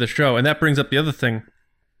into the show, and that brings up the other thing,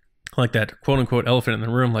 like that quote unquote elephant in the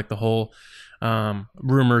room, like the whole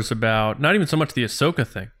rumors about not even so much the Ahsoka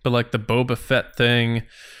thing, but like the Boba Fett thing,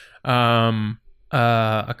 a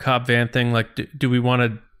Cobb Vanth thing. Like, do we want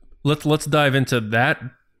to let's dive into that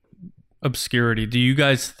obscurity? Do you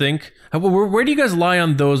guys think, where do you guys lie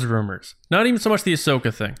on those rumors? Not even so much the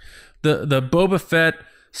Ahsoka thing, the Boba Fett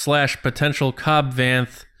 / potential Cobb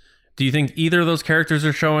Vanth. Do you think either of those characters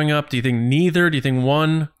are showing up? Do you think neither? Do you think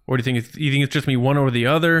one? Or do you think it's just me one or the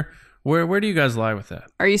other? Where do you guys lie with that?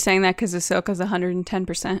 Are you saying that because Ahsoka's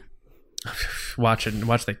 110%?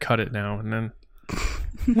 Watch they cut it now and then.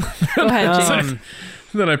 Go ahead, James.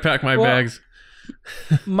 Then I pack my bags.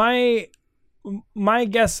 My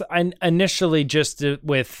guess initially just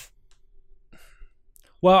with...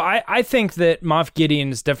 Well, I think that Moff Gideon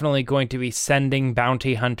is definitely going to be sending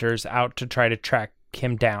bounty hunters out to try to track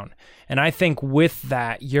him down. And I think with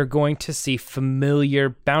that, you're going to see familiar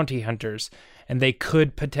bounty hunters, and they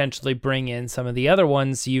could potentially bring in some of the other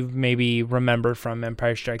ones you maybe remember from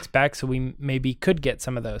Empire Strikes Back, so we maybe could get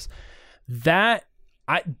some of those. That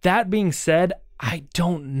being said, I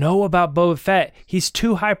don't know about Boba Fett. He's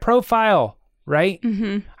too high profile, right?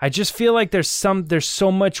 Mm-hmm. I just feel like there's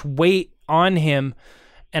so much weight on him,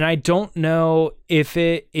 and I don't know if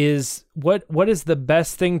it is what is the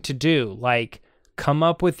best thing to do. Like, come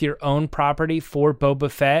up with your own property for Boba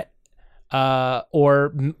Fett,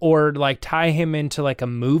 or like tie him into like a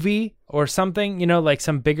movie or something, like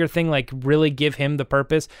some bigger thing, like really give him the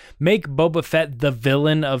purpose. Make Boba Fett the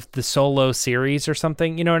villain of the Solo series or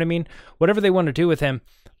something, you know what I mean? Whatever they want to do with him.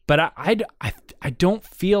 But I don't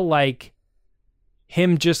feel like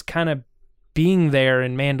him just kind of being there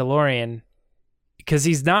in Mandalorian, because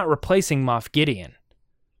he's not replacing Moff Gideon.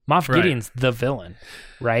 Moff Gideon's the villain,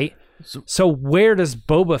 right? So where does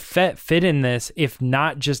Boba Fett fit in this if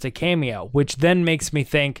not just a cameo? Which then makes me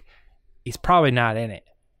think he's probably not in it.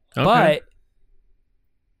 Okay.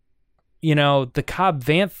 But the Cobb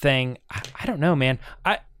Vanth thing, I don't know, man.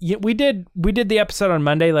 We did the episode on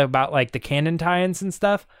Monday about like the canon tie-ins and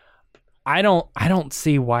stuff. I don't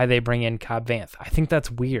see why they bring in Cobb Vanth. I think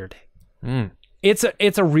that's weird.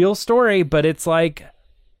 It's a real story, but it's like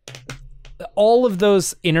all of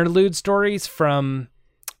those interlude stories from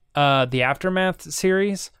the Aftermath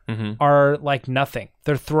series are like nothing.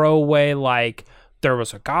 They're throwaway, like there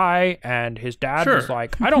was a guy and his dad was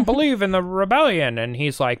like, I don't believe in the rebellion, and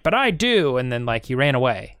he's like, but I do, and then like he ran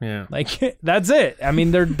away. Yeah, like that's it. I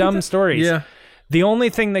mean, they're dumb stories. Yeah. The only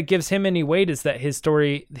thing that gives him any weight is that his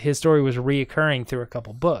story was reoccurring through a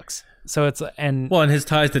couple books. So it's and his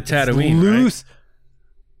ties to Tatooine, loose.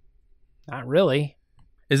 Right? Not really.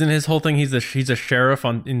 Isn't his whole thing he's a sheriff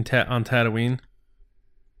on Tatooine?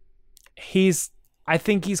 I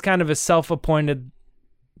think he's kind of a self-appointed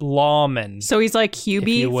lawman. So he's like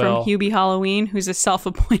Hubie from Hubie Halloween, who's a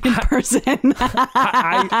self-appointed person.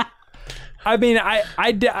 I mean,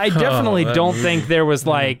 I definitely don't think there was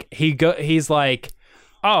like he's like,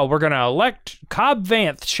 oh, we're gonna elect Cobb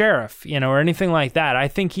Vanth sheriff, or anything like that. I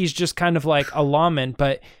think he's just kind of like a lawman,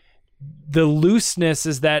 but the looseness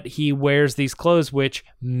is that he wears these clothes, which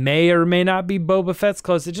may or may not be Boba Fett's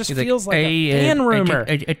clothes. It just feels like a fan rumor.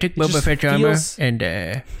 I took Boba Fett's armor and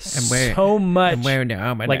I'm wearing the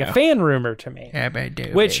armor like now. A fan rumor to me.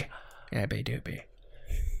 Which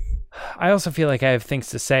I also feel like I have things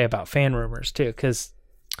to say about fan rumors too, because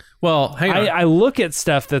I look at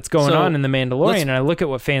stuff that's going on in The Mandalorian, and I look at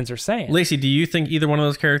what fans are saying. Lacey, do you think either one of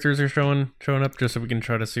those characters are showing up, just so we can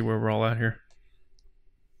try to see where we're all at here?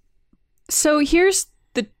 So here's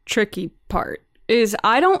the tricky part, is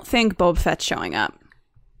I don't think Boba Fett's showing up.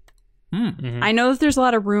 Mm-hmm. I know that there's a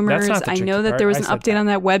lot of rumors. I know that there was an update on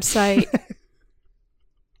that website.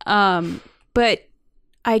 But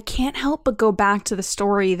I can't help but go back to the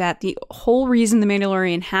story that the whole reason The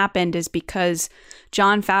Mandalorian happened is because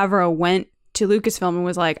Jon Favreau went to Lucasfilm and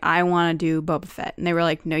was like, I want to do Boba Fett. And they were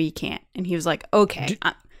like, no, you can't. And he was like, okay,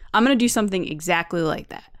 I'm going to do something exactly like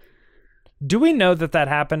that. Do we know that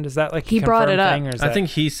happened? Is that like He brought it up. thing, or is I that... think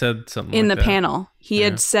he said something in like the that. panel. He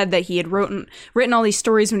had said that he had written all these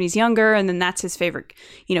stories when he's younger, and then that's his favorite.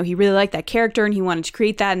 He really liked that character, and he wanted to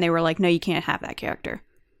create that, and they were like, no, you can't have that character.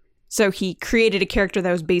 So he created a character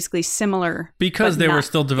that was basically similar. Because they were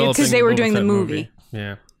still developing because they were Boba doing the Fett movie.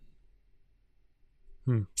 Yeah.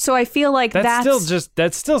 So I feel like that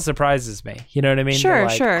still surprises me. You know what I mean? Sure, They're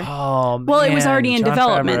like, sure. Oh, man, Well, it was already in Jon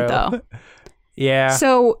development, Favreau. though. Yeah.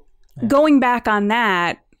 So going back on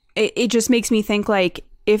that, it just makes me think, like,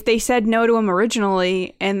 if they said no to him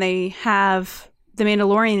originally and they have The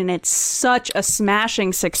Mandalorian and it's such a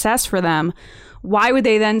smashing success for them, why would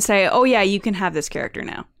they then say, oh yeah, you can have this character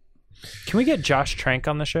now? Can we get Josh Trank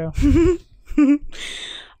on the show?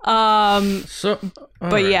 So,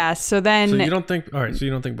 But yeah, so then So you don't think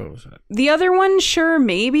Boba Fett? the other one, sure,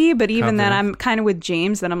 maybe, but even then, Confident. I'm kind of with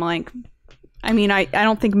James. That I'm like, I mean, I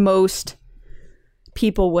don't think most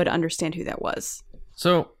people would understand who that was.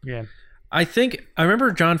 So Yeah. I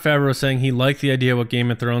remember Jon Favreau saying he liked the idea of what Game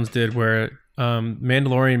of Thrones did, where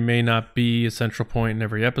Mandalorian may not be a central point in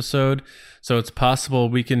every episode. So it's possible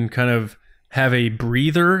we can kind of have a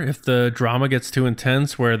breather if the drama gets too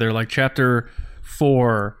intense, where they're like, chapter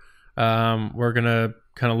 4, we're going to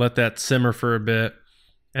kind of let that simmer for a bit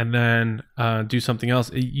and then do something else.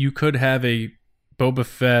 You could have a Boba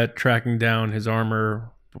Fett tracking down his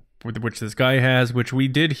armor, which this guy has, which we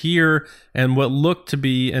did hear, and what looked to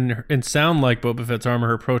be and sound like Boba Fett's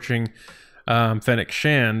armor approaching Fennec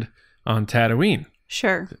Shand on Tatooine.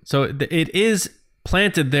 Sure. So it is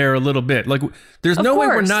planted there a little bit. Like, there's Of no way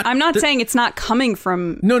we're course. not. I'm not saying it's not coming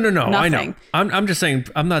from. No. I know. nothing. I'm just saying.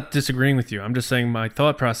 I'm not disagreeing with you. I'm just saying my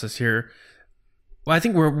thought process here. Well, I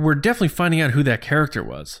think we're definitely finding out who that character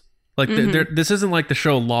was. Like, this isn't like the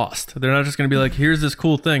show Lost. They're not just going to be like, here's this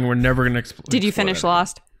cool thing. We're never going to explore. Did you finish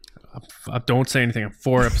Lost? Don't say anything. I have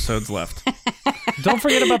 4 episodes left. Don't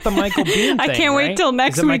forget about the Michael Biehn thing, I can't wait right? till Is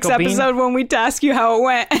next it week's Michael Biehn? episode when we ask you how it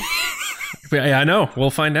went. Yeah, I know.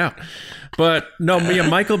 We'll find out. But no, yeah,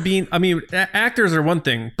 Michael Biehn. I mean, actors are one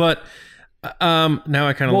thing, but now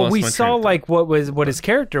I kind of Well, lost we my saw train of thought. like what his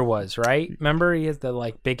character was, right? Remember, he has the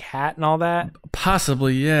like big hat and all that.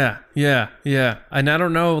 Possibly, yeah. And I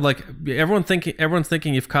don't know. Like, everyone's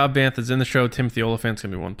thinking if Cobb Vanth is in the show, Timothy Olyphant's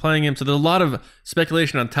gonna be one playing him. So there's a lot of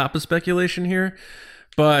speculation on top of speculation here.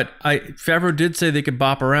 But Favreau did say they could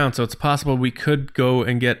bop around, so it's possible we could go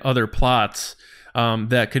and get other plots.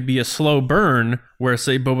 That could be a slow burn where,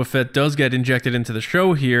 say, Boba Fett does get injected into the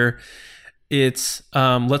show here. It's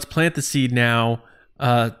let's plant the seed now,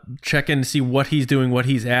 check in to see what he's doing, what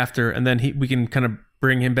he's after, and then we can kind of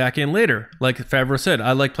bring him back in later. Like Favreau said,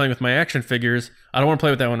 I like playing with my action figures. I don't want to play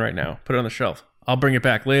with that one right now. Put it on the shelf. I'll bring it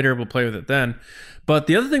back later. We'll play with it then. But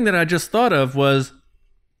the other thing that I just thought of wasn't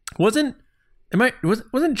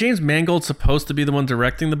James Mangold supposed to be the one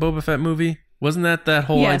directing the Boba Fett movie? Wasn't that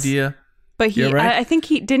whole Yes. idea? But Yeah, right? I think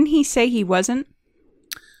didn't he say he wasn't?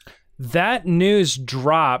 That news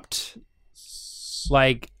dropped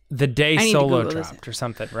like the day I need to Solo Google this. dropped or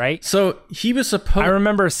something, right? So he was supposed. I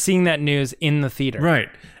remember seeing that news in the theater. Right.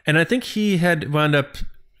 And I think he had wound up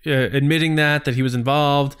admitting that he was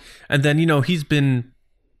involved. And then, he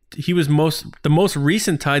was the most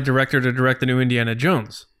recent tied director to direct the new Indiana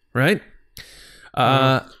Jones, right?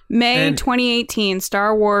 May And- 2018,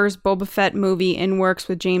 Star Wars Boba Fett movie in works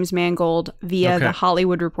with James Mangold via Okay. The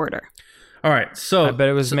Hollywood Reporter. All right. So I bet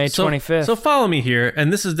it was May 25th. So follow me here.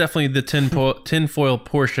 And this is definitely the tinfoil's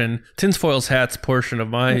hats portion of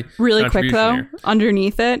my Really quick contribution though, here.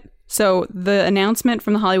 underneath it. So the announcement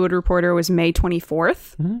from The Hollywood Reporter was May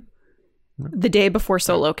 24th, the day before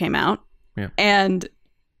Solo came out. Yeah. And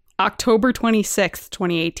October 26th,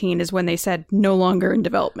 2018 is when they said no longer in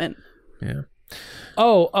development. Yeah.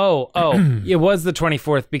 Oh. It was the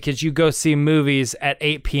 24th because you go see movies at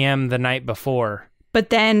 8 p.m. the night before. But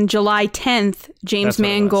then July 10th, James That's what it was.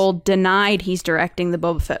 Mangold denied he's directing the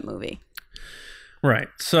Boba Fett movie. Right.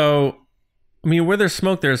 So, I mean, where there's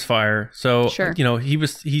smoke, there's fire. So, Sure.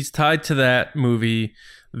 he's tied to that movie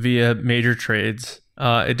via major trades.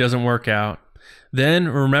 It doesn't work out. Then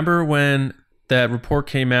remember when that report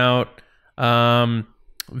came out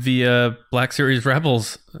via Black Series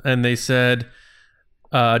Rebels, and they said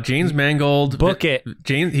James Mangold Book it.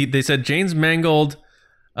 They said James Mangold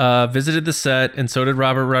visited the set, and so did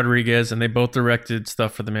Robert Rodriguez, and they both directed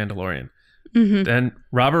stuff for The Mandalorian. Mm-hmm. Then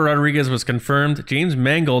Robert Rodriguez was confirmed. James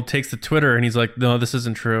Mangold takes to Twitter and he's like, "No, this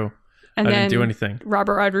isn't true. And I didn't then do anything."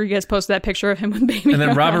 Robert Rodriguez posted that picture of him with baby. And then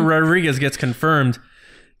Yoda. Robert Rodriguez gets confirmed.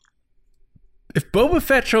 If Boba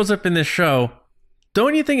Fett shows up in this show,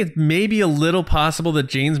 don't you think it may be a little possible that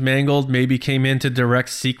James Mangold maybe came in to direct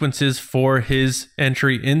sequences for his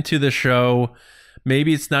entry into the show?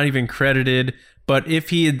 Maybe it's not even credited, but if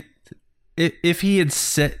he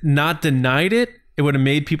had not denied it, it would have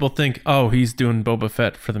made people think, oh, he's doing Boba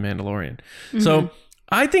Fett for The Mandalorian. Mm-hmm. So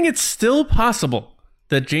I think it's still possible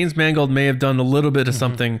that James Mangold may have done a little bit of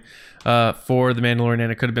something for The Mandalorian,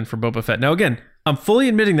 and it could have been for Boba Fett. Now, again, I'm fully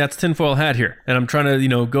admitting that's tinfoil hat here, and I'm trying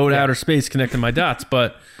to, go to outer space connecting my dots,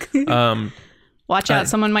 but... Watch out,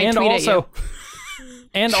 someone might tweet at you.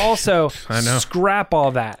 And also, I know. Scrap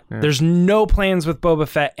all that. Yeah. There's no plans with Boba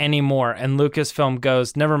Fett anymore, and Lucasfilm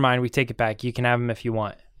goes, never mind, we take it back. You can have him if you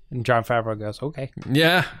want. And Jon Favreau goes, okay.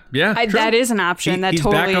 Yeah. That is an option. He's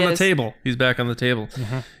totally back on is. the table. He's back on the table.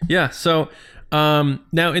 Mm-hmm. Yeah, so...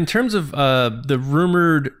 now, in terms of the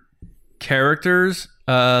rumored characters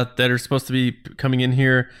that are supposed to be coming in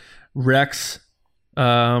here, Rex,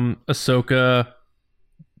 Ahsoka,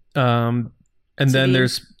 and then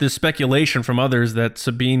there's speculation from others that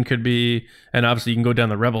Sabine could be, and obviously you can go down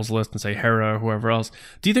the Rebels list and say Hera or whoever else.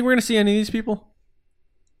 Do you think we're going to see any of these people?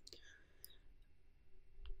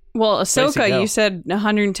 Well, Ahsoka, you said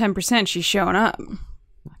 110% she's showing up.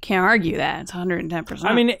 Can't argue that. It's 110%.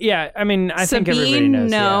 I mean, I think everybody knows.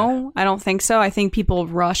 No, I don't think so. I think people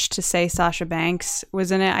rushed to say Sasha Banks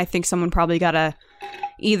was in it. I think someone probably got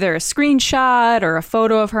either a screenshot or a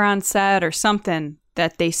photo of her on set or something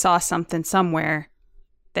that they saw something somewhere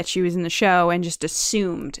that she was in the show and just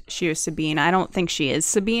assumed she was Sabine. I don't think she is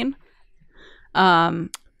Sabine.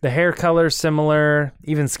 The hair color's similar,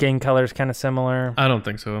 even skin color's kind of similar. I don't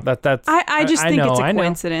think so. I just think it's a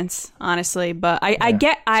coincidence, honestly. But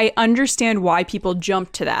I understand why people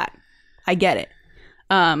jump to that. I get it.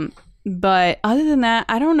 But other than that,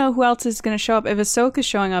 I don't know who else is going to show up. If Ahsoka's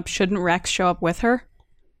showing up, shouldn't Rex show up with her?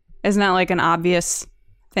 Isn't that like an obvious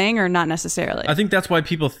thing, or not necessarily? I think that's why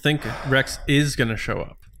people think Rex is going to show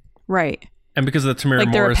up. Right. And because of the Tamara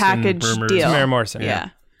Morrison Morrison they're a package rumors. deal. Tamara Morrison, yeah.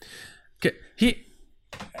 Okay.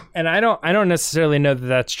 And I don't necessarily know that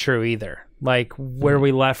that's true either. Like where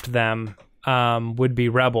we left them would be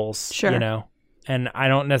Rebels, sure. And I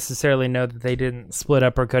don't necessarily know that they didn't split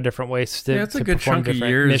up or go different ways to, it's a to good perform chunk of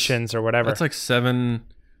different years. missions or whatever. That's like 7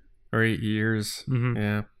 or 8 years. Mm-hmm.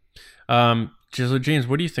 Yeah. So James,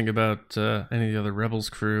 what do you think about any of the other Rebels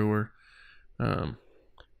crew or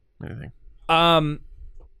anything?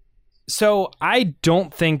 So I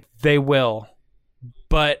don't think they will,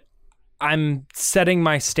 but I'm setting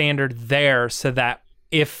my standard there so that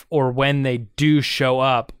if or when they do show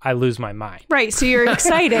up, I lose my mind. Right. So you're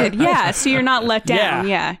excited. Yeah. So you're not let down.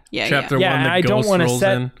 Yeah. Chapter 1, the ghost rolls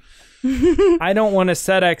in. I don't want to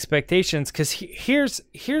set expectations because here's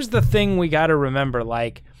the thing we got to remember.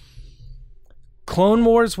 Like, Clone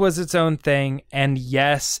Wars was its own thing, and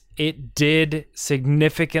yes, it did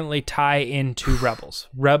significantly tie into Rebels.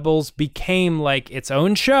 Rebels became like its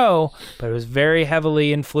own show, but it was very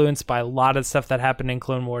heavily influenced by a lot of stuff that happened in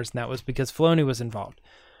Clone Wars, and that was because Filoni was involved.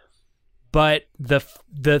 But the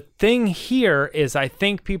thing here is I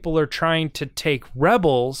think people are trying to take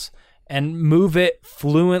Rebels and move it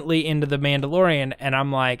fluently into The Mandalorian, and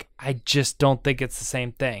I'm like, I just don't think it's the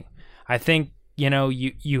same thing. I think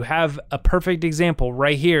you have a perfect example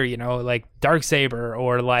right here, like Darksaber,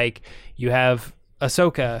 or like you have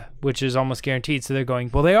Ahsoka, which is almost guaranteed. So they're going,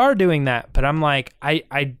 well, they are doing that. But I'm like,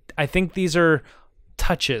 I think these are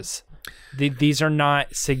touches. These are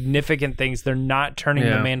not significant things. They're not turning The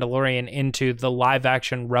Mandalorian into the live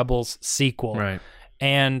action Rebels sequel. Right.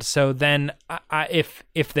 And so then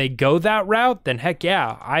if they go that route, then heck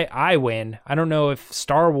yeah, I win. I don't know if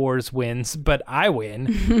Star Wars wins, but I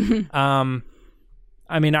win.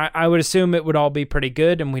 I mean, I would assume it would all be pretty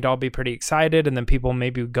good and we'd all be pretty excited, and then people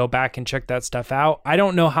maybe would go back and check that stuff out. I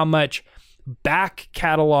don't know how much back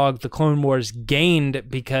catalog the Clone Wars gained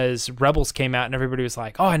because Rebels came out and everybody was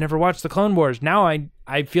like, oh, I never watched the Clone Wars. Now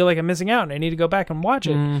I feel like I'm missing out and I need to go back and watch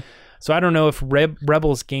it. So I don't know if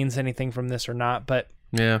Rebels gains anything from this or not, but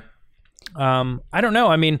yeah, I don't know.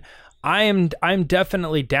 I mean, I'm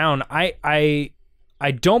definitely down. I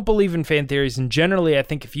don't believe in fan theories, and generally I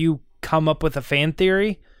think if you come up with a fan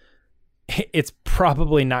theory, it's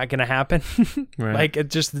probably not going to happen. Right. Like, it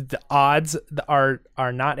just, the odds are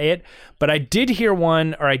not it. But I did hear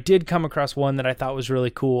one, or I did come across one that I thought was really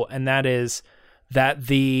cool, and that is that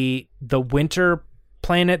the winter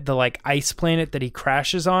planet, the like ice planet that he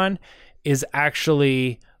crashes on, is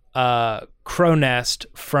actually Crow Nest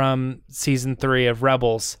from season 3 of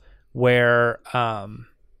Rebels, where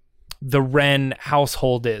the Wren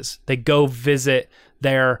household is. They go visit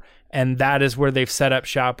there, and that is where they've set up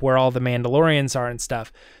shop, where all the Mandalorians are and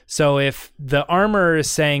stuff. So if the armor is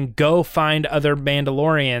saying go find other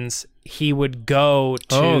Mandalorians, he would go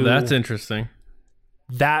to that's interesting.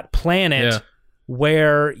 that planet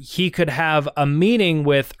where he could have a meeting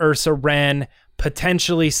with Ursa Wren.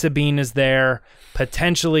 Potentially Sabine is there,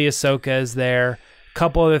 potentially Ahsoka is there, a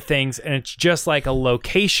couple other things, and it's just like a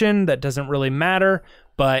location that doesn't really matter,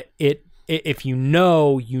 but if you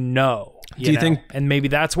know, you know. Do you think? And maybe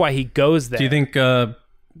that's why he goes there. Do you think?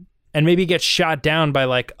 And maybe he gets shot down by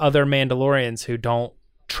like other Mandalorians who don't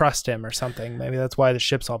trust him or something. Maybe that's why the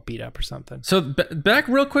ship's all beat up or something. So back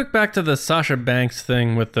to the Sasha Banks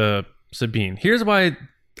thing with the Sabine. Here's why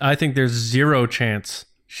I think there's zero chance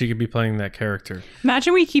she could be playing that character.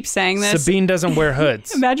 Imagine we keep saying this. Sabine doesn't wear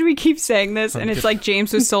hoods. Imagine we keep saying this, and it's like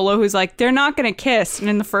James with Solo, who's like, they're not going to kiss. And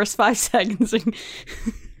in the first 5 seconds,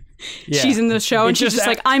 she's in the show, and she's just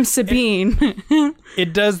like, I'm Sabine.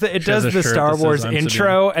 It does the Star Wars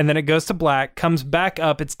intro, and then it goes to black, comes back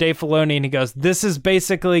up. It's Dave Filoni, and he goes, this is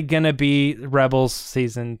basically going to be Rebels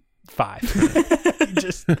season 5.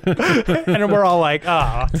 And we're all like,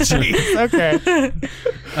 oh, jeez, okay.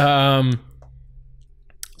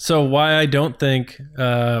 So why I don't think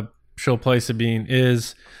she'll play Sabine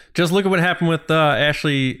is just look at what happened with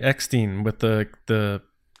Ashley Eckstein with the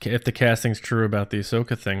if the casting's true about the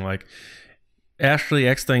Ahsoka thing. Like Ashley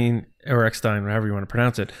Eckstein or Eckstein, however you want to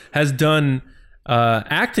pronounce it, has done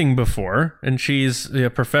acting before, and she's a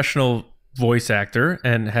professional voice actor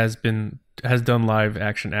and has done live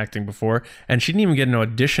action acting before, and she didn't even get an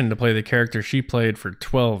audition to play the character she played for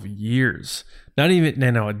 12 years. Not even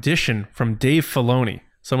an audition from Dave Filoni.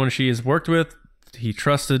 Someone she has worked with, he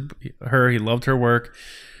trusted her, he loved her work.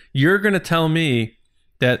 You're going to tell me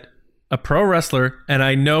that a pro wrestler, and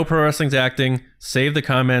I know pro wrestling's acting, save the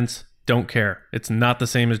comments, don't care. It's not the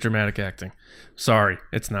same as dramatic acting. Sorry,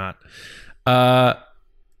 it's not.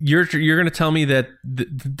 You're going to tell me that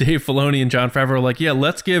Dave Filoni and Jon Favreau are like, yeah,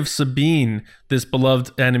 let's give Sabine, this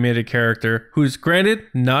beloved animated character, who's granted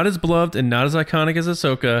not as beloved and not as iconic as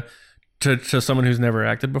Ahsoka, to someone who's never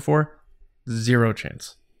acted before? Zero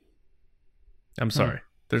chance. I'm sorry.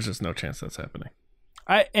 There's just no chance that's happening.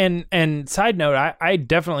 And side note, I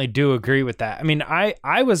definitely do agree with that. I mean,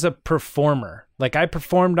 I was a performer. Like, I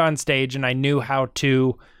performed on stage, and I knew how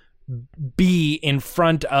to be in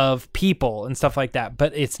front of people and stuff like that.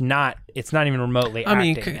 But it's not even remotely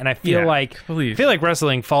acting. And I feel like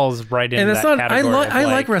wrestling falls right into that category. I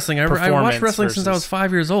like wrestling. I watched wrestling since I was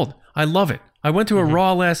 5 years old. I love it. I went to a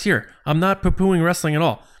Raw last year. I'm not poo-pooing wrestling at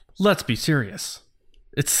all. Let's be serious.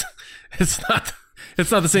 It's not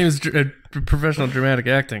the same as professional dramatic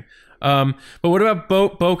acting. But what about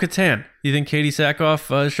Bo-Katan? You think Katie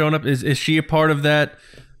Sackhoff is showing up? Is she a part of that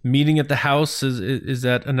meeting at the house? Is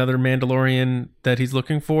that another Mandalorian that he's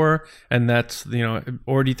looking for? And that's,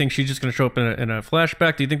 or do you think she's just going to show up in a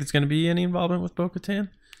flashback? Do you think there's going to be any involvement with Bo-Katan?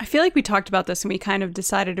 I feel like we talked about this and we kind of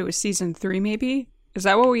decided it was season 3, maybe. Is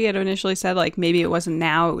that what we had initially said? Like maybe it wasn't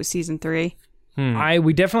now, it was season 3.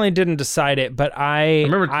 We definitely didn't decide it, but I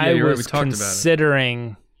was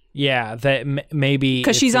considering, that maybe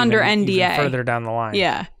because she's under NDA even further down the line.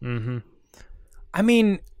 Yeah. Mm-hmm. I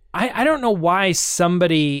mean, I don't know why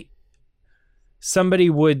somebody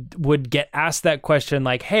would get asked that question,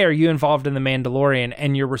 like, "Hey, are you involved in the Mandalorian?"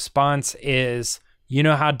 And your response is, "You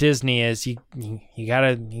know how Disney is. You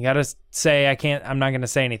gotta say I'm not gonna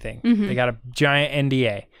say anything. Mm-hmm. They got a giant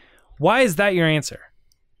NDA." Why is that your answer?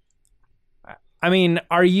 I mean,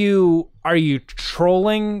 are you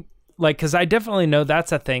trolling? Like, because I definitely know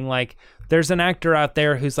that's a thing. Like, there's an actor out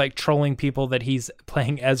there who's like trolling people that he's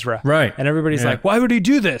playing Ezra. Right. And everybody's like, why would he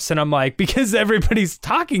do this? And I'm like, because everybody's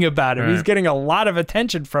talking about him. Right. He's getting a lot of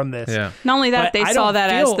attention from this. Yeah. Not only that, they saw that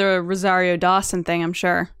as the Rosario Dawson thing, I'm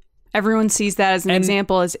sure. Everyone sees that as an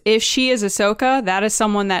example. As if she is Ahsoka, that is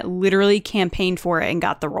someone that literally campaigned for it and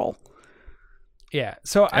got the role. Yeah.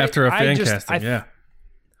 So after a fan casting,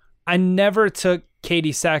 I never took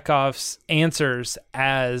Katie Sackhoff's answers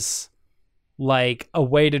as like a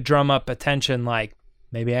way to drum up attention. Like,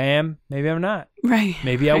 maybe I am, maybe I'm not. Right.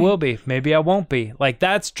 Maybe I will be, maybe I won't be. Like,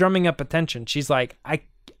 that's drumming up attention. She's like, I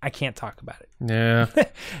can't talk about it. Yeah.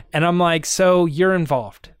 And I'm like, so you're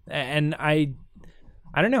involved. And I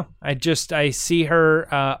don't know. I see her,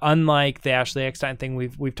 unlike the Ashley Eckstein thing.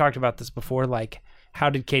 We've talked about this before. Like, how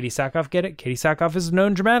did Katie Sackhoff get it? Katie Sackhoff is a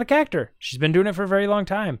known dramatic actor. She's been doing it for a very long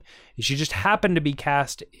time. She just happened to be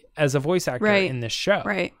cast as a voice actor in this show.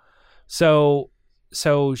 Right. So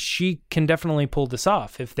she can definitely pull this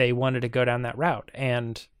off if they wanted to go down that route.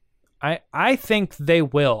 And I think they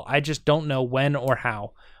will. I just don't know when or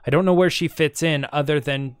how. I don't know where she fits in other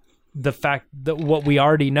than the fact that what we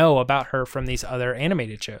already know about her from these other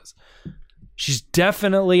animated shows. She's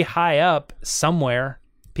definitely high up somewhere.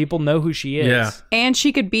 People know who she is. Yeah. And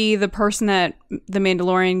she could be the person that the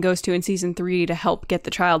Mandalorian goes to in season 3 to help get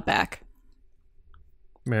the child back.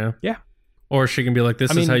 Yeah. Yeah. Or she can be like,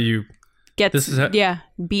 "This is how you beat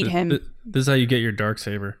him. This is how you get your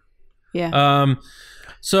Darksaber." Yeah.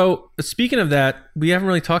 So speaking of that, we haven't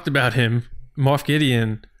really talked about him, Moff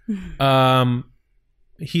Gideon.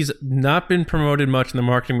 He's not been promoted much in the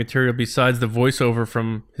marketing material besides the voiceover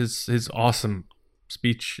from his awesome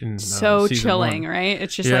speech in so season chilling, 1. right?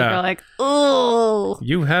 It's just Yeah. like we're like, oh,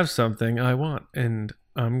 You have something I want, and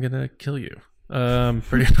I'm gonna kill you.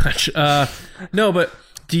 Pretty much. No, but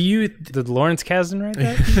do you Did Lawrence Kasdan write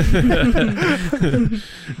that?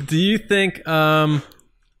 do you think? Because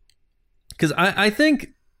I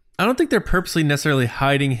don't think they're purposely necessarily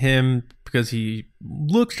hiding him because he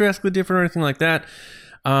looks drastically different or anything like that.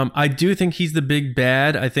 I do think he's the big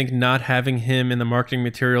bad. I think not having him in the marketing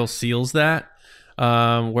material seals that.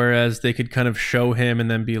 Whereas they could kind of show him and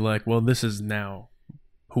then be like, well, this is now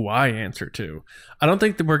who I answer to. I don't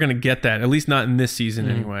think that we're going to get that, at least not in this season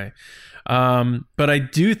anyway. But I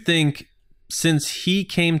do think since he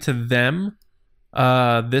came to them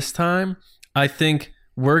this time, I think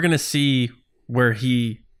we're going to see where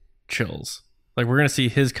he chills. Like, we're going to see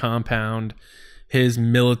his compound, his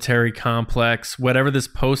military complex, whatever this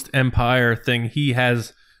post-Empire thing he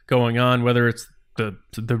has going on, whether it's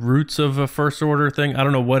the roots of a First Order thing. I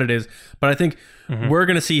don't know what it is, but I think we're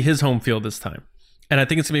going to see his home field this time. And I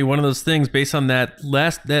think it's going to be one of those things based on that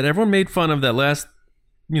everyone made fun of that last,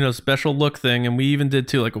 special look thing. And we even did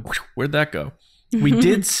too, like, where'd that go? We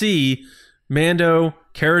did see Mando,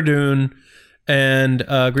 Cara Dune, and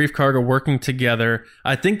Grief Karga working together.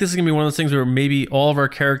 I think this is going to be one of those things where maybe all of our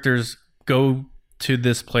characters go to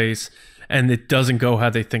this place and it doesn't go how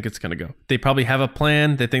they think it's going to go. They probably have a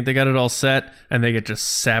plan. They think they got it all set, and they get just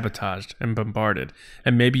sabotaged and bombarded.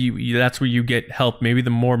 And maybe that's where you get help. Maybe the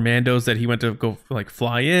more Mandos that he went to go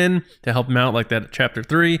fly in to help him out, like that chapter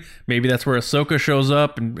 3. Maybe that's where Ahsoka shows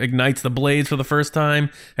up and ignites the blades for the first time,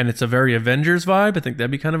 and it's a very Avengers vibe. I think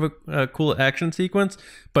that'd be kind of a cool action sequence.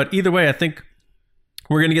 But either way, I think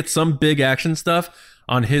we're going to get some big action stuff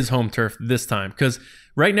on his home turf this time, because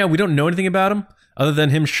right now we don't know anything about him other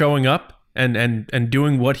than him showing up and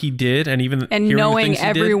doing what he did, and even and knowing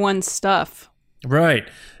everyone's stuff. Right.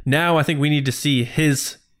 Now I think we need to see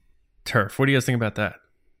his turf. What do you guys think about that?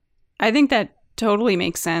 I think that totally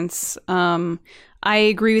makes sense. I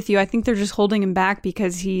agree with you. I think they're just holding him back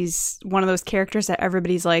because he's one of those characters that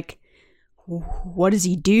everybody's like, what does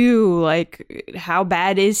he do? Like, how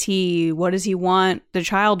bad is he? What does he want the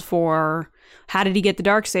child for? How did he get the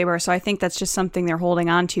Darksaber? So I think that's just something they're holding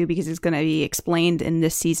on to because it's going to be explained in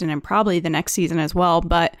this season and probably the next season as well.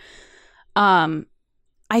 But I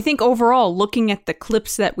think overall, looking at the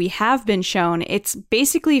clips that we have been shown, it's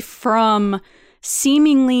basically from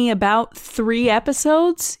seemingly about 3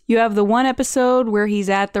 episodes. You have the one episode where he's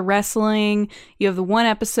at the wrestling. You have the one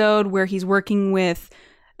episode where he's working with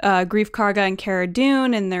Grief Karga and Cara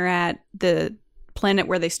Dune, and they're at the planet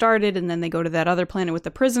where they started, and then they go to that other planet with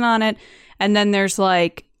the prison on it. And then there's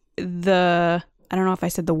like I don't know if I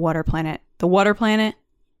said the water planet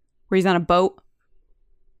where he's on a boat.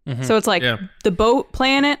 So it's like the boat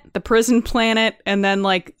planet, the prison planet, and then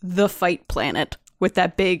like the fight planet with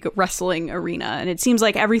that big wrestling arena. And it seems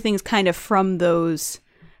like everything's kind of from those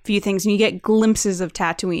few things, and you get glimpses of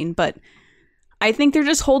Tatooine, but I think they're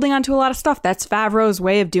just holding on to a lot of stuff. That's Favreau's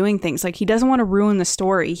way of doing things. Like, he doesn't want to ruin the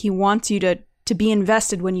story. He wants you to be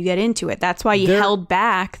invested when you get into it. That's why he held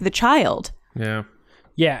back the child. Yeah.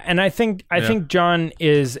 Yeah, and I think John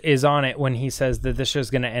is on it when he says that this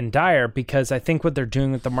show's going to end dire, because I think what they're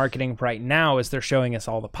doing with the marketing right now is they're showing us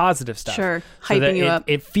all the positive stuff. Sure, so hyping you up.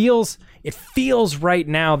 It feels right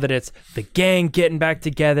now that it's the gang getting back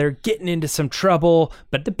together, getting into some trouble,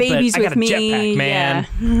 but the baby's but I got with a me, jetpack,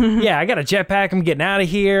 man. Yeah, I got a jetpack. I'm getting out of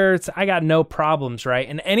here. I got no problems, right?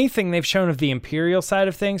 And anything they've shown of the Imperial side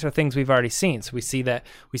of things are things we've already seen. So we see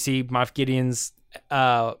Moff Gideon's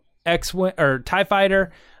X-Wing or TIE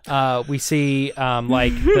fighter. We see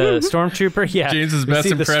like the stormtrooper. Yeah, James's best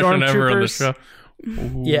impression ever on the show.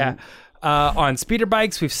 Ooh. Yeah, on speeder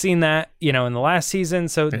bikes, we've seen that in the last season.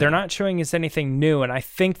 So they're not showing us anything new, and I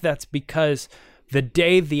think that's because the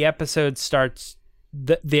day the episode starts,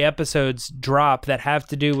 the episodes drop that have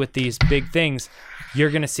to do with these big things,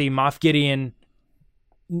 you're going to see Moff Gideon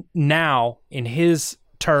now in his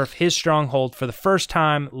turf, his stronghold, for the first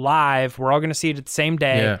time live. We're all going to see it at the same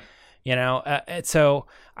day. Yeah. So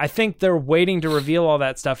I think they're waiting to reveal all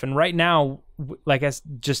that stuff. And right now, like,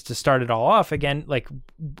 just to start it all off again, like,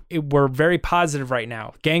 we're very positive right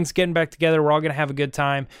now. Gang's getting back together. We're all going to have a good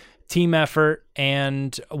time, team effort.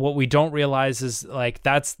 And what we don't realize is, like,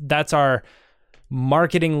 that's our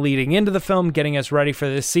marketing leading into the film, getting us ready for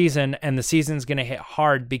this season. And the season's going to hit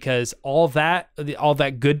hard because all that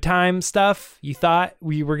good time stuff you thought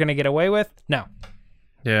we were going to get away with. No.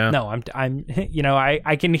 Yeah. No, I'm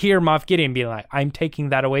I can hear Moff Gideon being like, I'm taking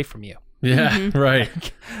that away from you. Yeah, right.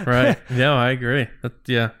 No, I agree.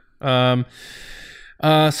 Yeah.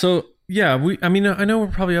 So yeah, I know we're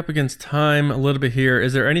probably up against time a little bit here.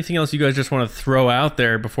 Is there anything else you guys just want to throw out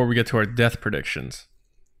there before we get to our death predictions?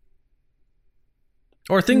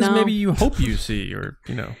 Or things maybe you hope you see, or,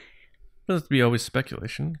 doesn't have to be always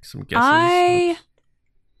speculation, some guesses.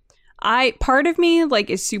 I part of me like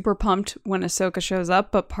is super pumped when Ahsoka shows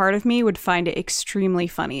up, but part of me would find it extremely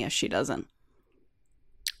funny if she doesn't.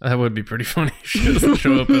 That would be pretty funny if she doesn't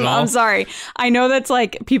show up at all. I'm sorry. I know that's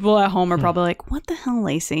like people at home are probably like, what the hell,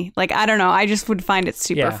 Lacey? Like, I don't know. I just would find it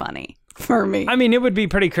super funny for me. I mean, it would be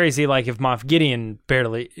pretty crazy like if Moff Gideon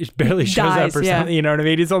barely shows up or something. You know what I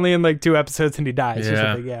mean? He's only in like 2 episodes and he dies or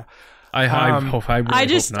something. Yeah. I hope not.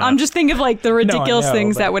 I'm just thinking of like the ridiculous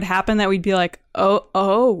things that would happen that we'd be like,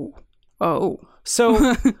 oh.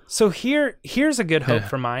 So here's a good hope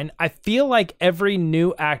for mine. I feel like every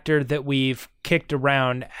new actor that we've kicked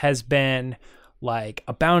around has been like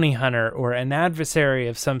a bounty hunter or an adversary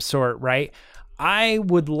of some sort, right? I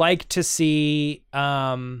would like to see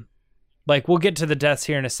like, we'll get to the deaths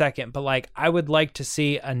here in a second, but like, I would like to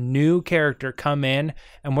see a new character come in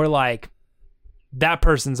and we're like, that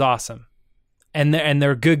person's awesome. And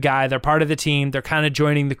they're a good guy. They're part of the team. They're kind of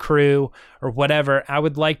joining the crew or whatever. I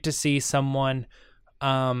would like to see someone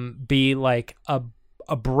be like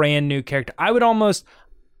a brand new character. I would almost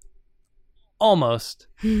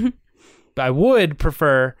I would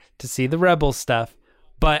prefer to see the Rebel stuff,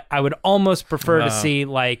 but I would almost prefer to see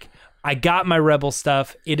like, I got my Rebel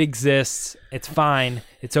stuff. It exists. It's fine.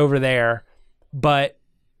 It's over there. But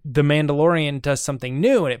the Mandalorian does something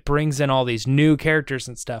new and it brings in all these new characters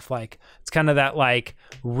and stuff. Like, it's kind of that like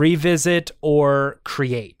revisit or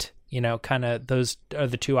create, kind of those are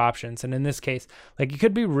the two options. And in this case, like, it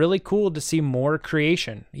could be really cool to see more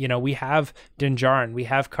creation. We have Din Djarin, we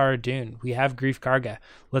have Cara Dune, we have Greef Karga.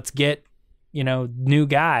 Let's get, new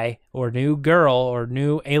guy or new girl or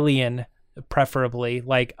new alien, preferably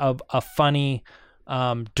like a funny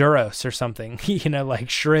Duros or something, like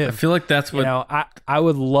Shriv. I feel like that's what I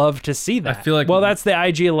would love to see that. I feel like, well, that's the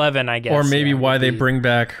IG-11, I guess, or maybe why they bring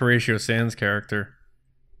back Horatio Sands' character.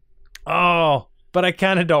 Oh, but I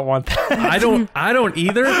kind of don't want that. I don't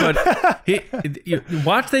either. But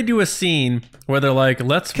watch, they do a scene where they're like,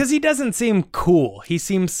 because he doesn't seem cool. He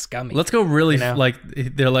seems scummy. Let's go really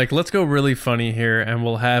let's go really funny here, and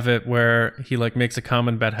we'll have it where he like makes a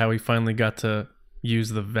comment about how he finally got to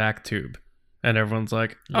use the vac tube. And everyone's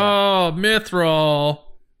like, oh, Mithril.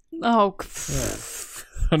 Oh.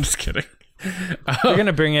 I'm just kidding. They're going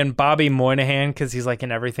to bring in Bobby Moynihan because he's like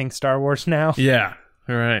in everything Star Wars now. Yeah.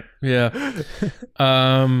 All right. Yeah.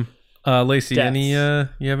 Lacey, you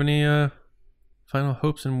have any final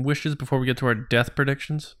hopes and wishes before we get to our death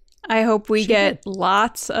predictions? I hope we get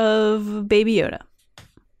lots of Baby Yoda.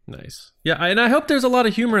 Nice. Yeah, and I hope there's a lot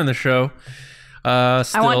of humor in the show. I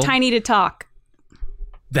want Tiny to talk.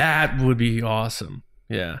 That would be awesome.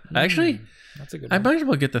 Yeah. Actually, that's a good I one. might as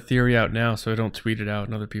well get the theory out now so I don't tweet it out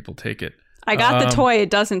and other people take it. I got the toy. It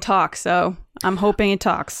doesn't talk, so I'm hoping it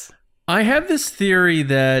talks. I have this theory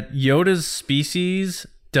that Yoda's species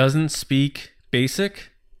doesn't speak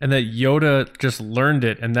Basic and that Yoda just learned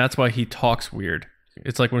it, and that's why he talks weird.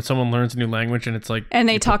 It's like when someone learns a new language and it's like... And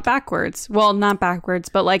they talk backwards. Well, not backwards,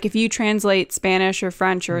 but like if you translate Spanish or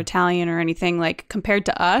French or Italian or anything, like compared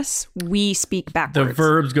to us, we speak backwards. The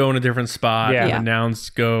verbs go in a different spot and the nouns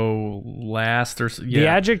go last. Or The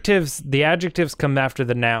adjectives come after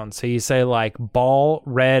the nouns. So you say like ball,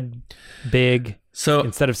 red, big, so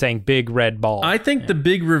instead of saying big red ball. I think the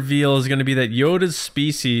big reveal is going to be that Yoda's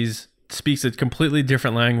species speaks a completely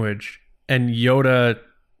different language and Yoda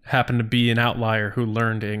happened to be an outlier who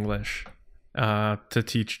learned English to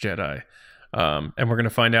teach Jedi. And we're going to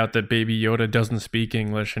find out that Baby Yoda doesn't speak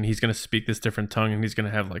English and he's going to speak this different tongue and he's going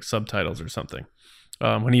to have like subtitles or something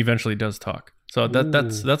when he eventually does talk. So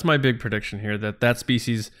that's my big prediction here, that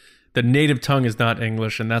species, the native tongue is not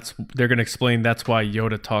English, and they're going to explain that's why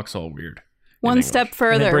Yoda talks all weird. One step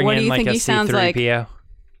further, what do you think he sounds like? I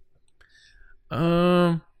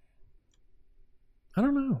don't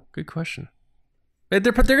know. Good question. They're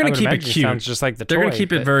going to keep it cute. Sounds just like the toy. They're going to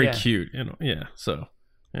keep it very cute, Yeah. So,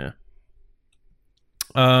 yeah.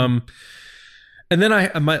 And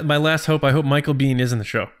then my last hope, I hope Michael Biehn is in the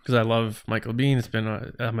show, because I love Michael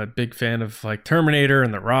Biehn. I'm a big fan of like Terminator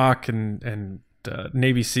and The Rock and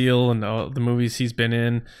Navy SEAL and all the movies he's been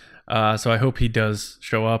in. So I hope he does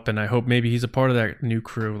show up, and I hope maybe he's a part of that new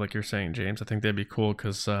crew, like you're saying, James. I think that'd be cool,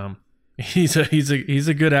 because he's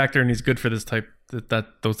a good actor, and he's good for those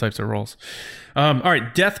types of roles. All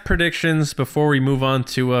right, death predictions before we move on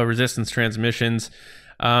to Resistance transmissions.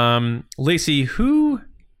 Lacey, who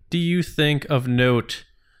do you think of note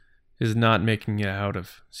is not making it out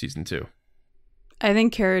of season 2? I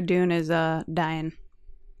think Cara Dune is dying.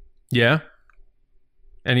 Yeah?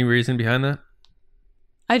 Any reason behind that?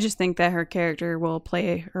 I just think that her character will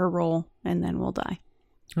play her role and then will die.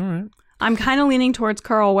 All right. I'm kind of leaning towards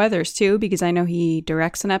Carl Weathers too, because I know he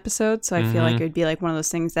directs an episode, so I feel like it would be like one of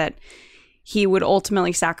those things that he would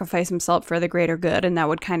ultimately sacrifice himself for the greater good, and that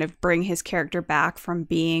would kind of bring his character back from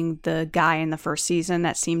being the guy in the first season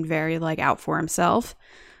that seemed very like out for himself.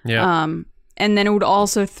 Yeah. And then it would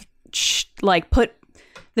also put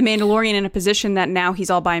the Mandalorian in a position that now he's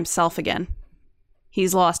all by himself again.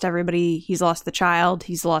 He's lost everybody. He's lost the child.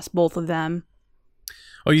 He's lost both of them.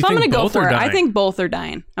 Oh, you so think I'm going to go both for are it. dying? I think both are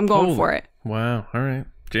dying. I'm going for it. Wow. All right.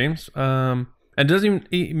 James? And doesn't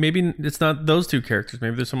even, maybe it's not those two characters.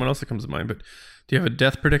 Maybe there's someone else that comes to mind. But do you have a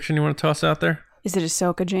death prediction you want to toss out there? Is it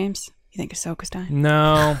Ahsoka, James? You think Ahsoka's dying?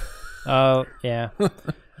 No. Yeah.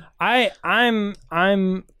 I'm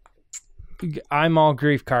all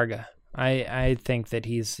Grief Karga. I think that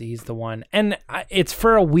he's the one, and it's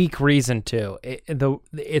for a weak reason too.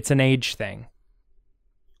 It's an age thing.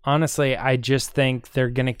 Honestly, I just think they're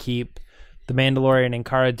gonna keep the Mandalorian and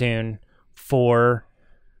Cara Dune for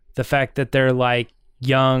the fact that they're like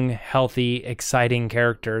young, healthy, exciting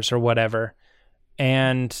characters or whatever,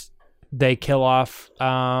 and they kill off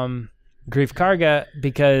Grief Karga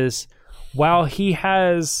because while he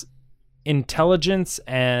has intelligence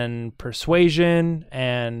and persuasion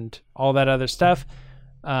and all that other stuff,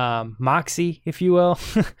 moxie, if you will,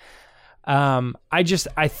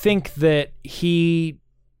 I think that he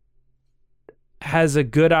has a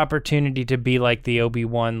good opportunity to be like the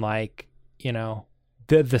Obi-Wan, like, you know,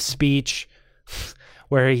 the speech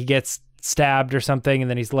where he gets stabbed or something and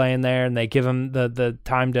then he's laying there and they give him the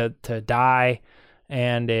time to die,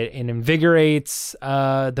 and it invigorates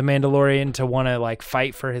the Mandalorian to want to like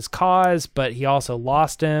fight for his cause, but he also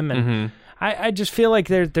lost him, and I just feel like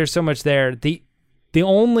there's so much there. The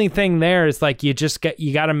only thing there is like you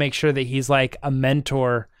got to make sure that he's like a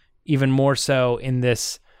mentor even more so in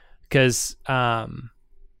this, because I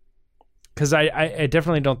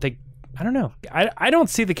definitely don't think, I don't know. I don't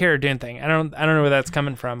see the Cara Dune thing. I don't know where that's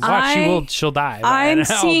coming from. Watch, she'll die. I'm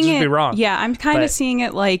seeing it. Be wrong. Yeah, I'm kind of seeing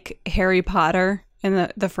it like Harry Potter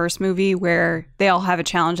in the first movie, where they all have a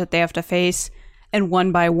challenge that they have to face, and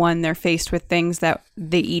one by one they're faced with things that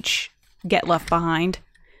they each get left behind.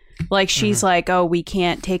 Like she's like, "Oh, we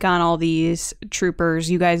can't take on all these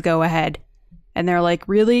troopers. You guys go ahead." And they're like,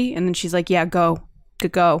 "Really?" And then she's like, "Yeah, go."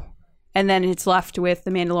 And then it's left with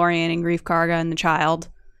the Mandalorian and Grief Karga and the child.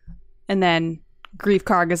 And then Grief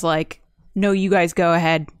Karga's like, "No, you guys go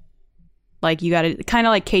ahead." Like, you got to, kind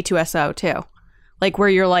of like K2SO too. Like, where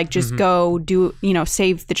you're like, just go do,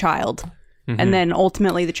 save the child. And then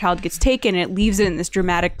ultimately the child gets taken, and it leaves it in this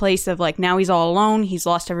dramatic place of like, now he's all alone. He's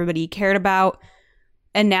lost everybody he cared about.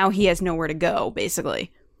 And now he has nowhere to go,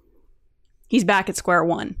 basically. He's back at square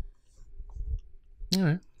one. All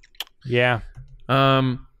right. Yeah.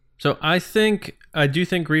 So I do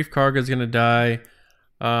think Grief Karga is going to die.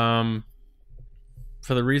 For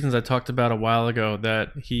the reasons I talked about a while ago, that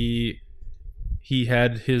he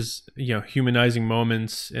had his humanizing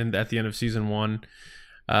moments at the end of season 1,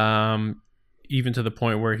 even to the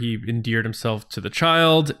point where he endeared himself to the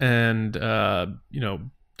child and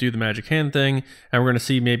do the magic hand thing, and we're going to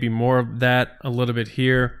see maybe more of that a little bit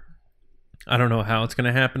here. I don't know how it's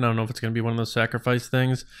going to happen. I don't know if it's going to be one of those sacrifice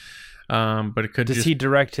things, but it could. Does he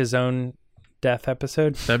direct his own death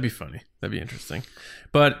episode? That'd be funny. That'd be interesting.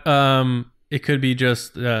 But it could be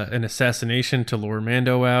just an assassination to lure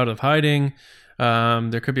Mando out of hiding.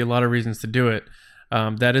 There could be a lot of reasons to do it.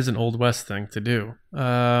 That is an Old West thing to do.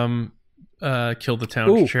 Kill the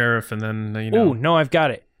town sheriff and then, Ooh, no, I've got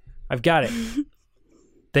it.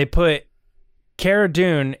 They put Cara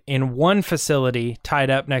Dune in one facility tied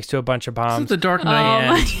up next to a bunch of bombs. This is the Dark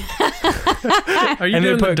Knight. Are you and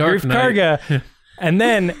doing they put the Dark Grief Knight? Karga, and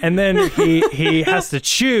then he has to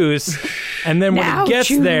choose, and then when he gets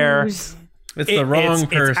there, it's the wrong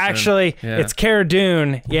person. It's actually it's Cara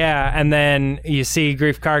Dune, and then you see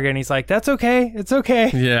Grief Karga, and he's like, "That's okay, it's okay."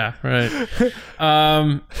 Yeah, right.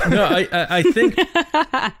 No, I think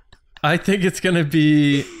I think it's gonna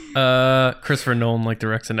be Christopher Nolan like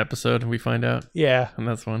directs an episode. We find out. Yeah, and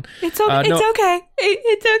that's one. It's okay. It's okay.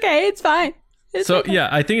 It's okay. It's fine. Yeah,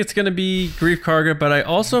 I think it's gonna be Grief Karga, but I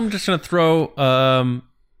also am just gonna throw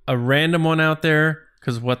a random one out there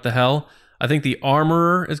because what the hell? I think the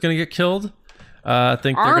Armorer is gonna get killed. I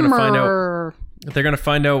think they're gonna find out. They're gonna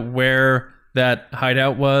find out where that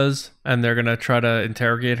hideout was, and they're gonna try to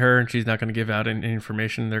interrogate her, and she's not gonna give out any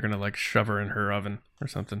information. They're gonna like shove her in her oven or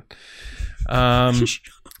something. And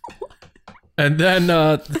then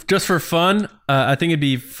just for fun, I think it'd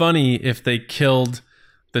be funny if they killed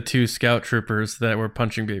the 2 scout troopers that were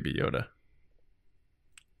punching Baby Yoda.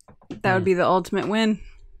 That would be the ultimate win.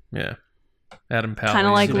 Yeah, Adam Pally. Kind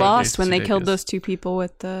of like Lost when they killed those 2 people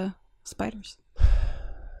with the spiders.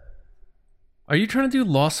 Are you trying to do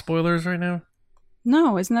Lost spoilers right now?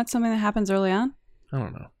 No, isn't that something that happens early on? I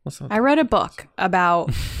don't know. I read a book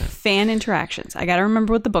about fan interactions. I got to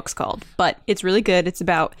remember what the book's called, but it's really good. It's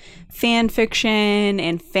about fan fiction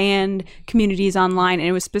and fan communities online, and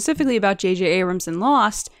it was specifically about J.J. Abrams and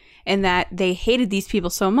Lost, and that they hated these people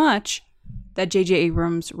so much that J.J.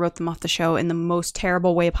 Abrams wrote them off the show in the most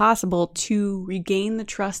terrible way possible to regain the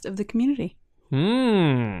trust of the community.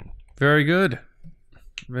 Very good.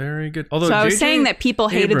 Very good. Although so I was saying that people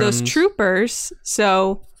hated those troopers,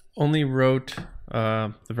 so... only wrote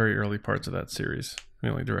the very early parts of that series. He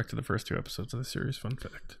only directed the first 2 episodes of the series, fun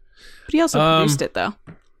fact. But he also produced it, though.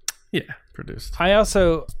 Yeah, produced. I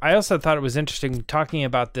also thought it was interesting talking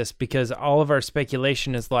about this because all of our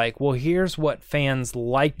speculation is like, well, here's what fans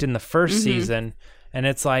liked in the first season, and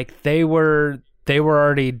it's like they were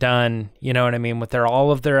already done, you know what I mean, with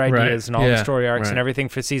all of their ideas and all the story arcs and everything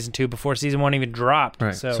for season 2 before season 1 even dropped.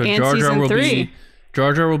 Right. So and Jar Jar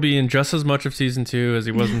will be in just as much of season 2 as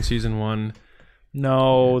he was in season 1.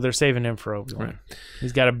 No, they're saving him for Obi-Wan. Right.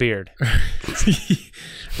 He's got a beard.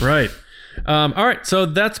 Right. All right, so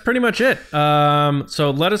that's pretty much it.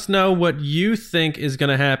 So let us know what you think is going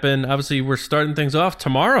to happen. Obviously, we're starting things off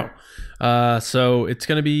tomorrow. So it's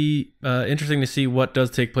going to be interesting to see what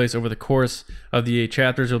does take place over the course of the 8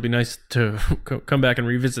 chapters. It'll be nice to come back and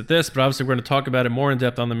revisit this, but obviously we're going to talk about it more in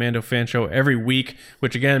depth on the Mando Fan Show every week,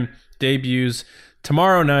 which again debuts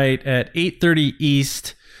tomorrow night at 8:30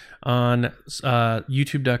 East on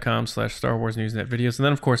youtube.com/Star Wars Newsnet videos, and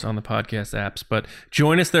then of course on the podcast apps. But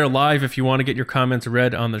join us there live if you want to get your comments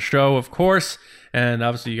read on the show, of course. And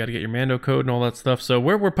obviously you got to get your Mando code and all that stuff. So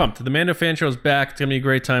we're pumped. The Mando Fan Show is back. It's gonna be a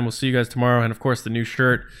great time. We'll see you guys tomorrow. And of course the new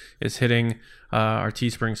shirt is hitting our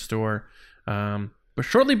Teespring store, but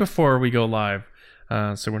shortly before we go live.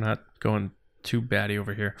 So we're not going too batty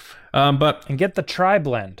over here. And get the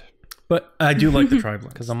tri-blend. But I do like the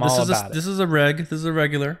tri-blends. Because I'm all about it. This is a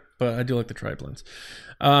regular, but I do like the tri-blends.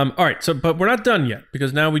 All right, but we're not done yet,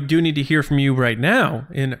 because now we do need to hear from you right now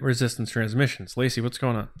in Resistance Transmissions. Lacey, what's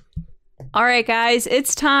going on? All right, guys,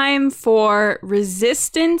 it's time for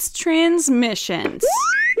Resistance Transmissions.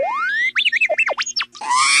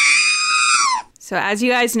 So as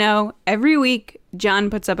you guys know, every week, John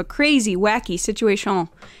puts up a crazy, wacky situation,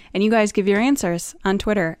 and you guys give your answers on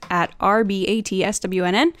Twitter at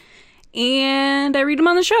RBATSWNN. And I read them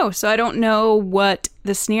on the show. So I don't know what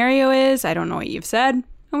the scenario is. I don't know what you've said. And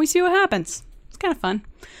we see what happens. It's kind of fun.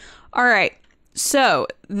 All right. So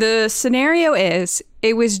the scenario is,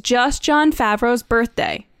 it was just Jon Favreau's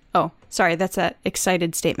birthday. Oh, sorry. That's an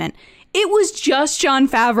excited statement. It was just Jon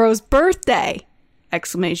Favreau's birthday!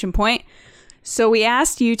 Exclamation point. So we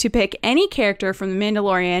asked you to pick any character from The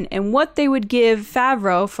Mandalorian and what they would give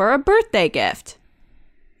Favreau for a birthday gift.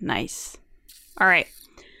 Nice. All right.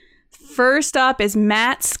 First up is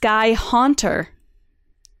Matt Sky Haunter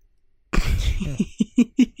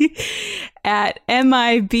at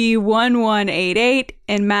MIB1188,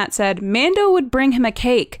 and Matt said Mando would bring him a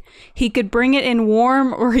cake. He could bring it in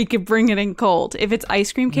warm or he could bring it in cold. If it's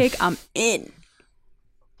ice cream cake, I'm in.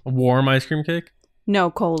 A warm ice cream cake?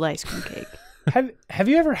 No, cold ice cream cake. Have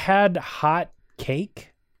you ever had hot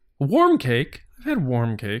cake? Warm cake? I've had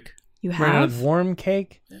warm cake. You have? Warm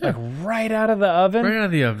cake? Yeah. Like right out of the oven? Right out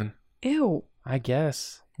of the oven. Ew. I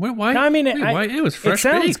guess. Wait, why? No, I mean, why? It was fresh. It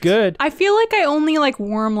sounds baked. good. I feel like I only like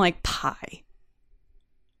warm like pie.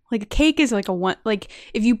 Like a cake is like a one. Like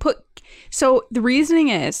if you put. So the reasoning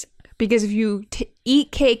is because if you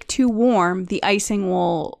eat cake too warm, the icing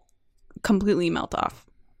will completely melt off.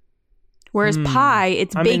 Whereas pie,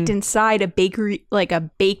 it's baked inside a bakery, like a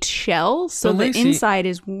baked shell, so the inside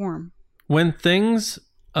is warm. When things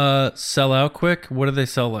sell out quick, what do they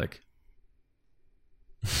sell like?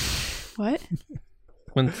 What?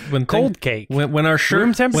 when Cold cake. When our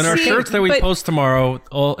shirts that we post tomorrow,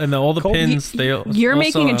 all the pins You're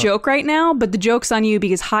making a joke right now, but the joke's on you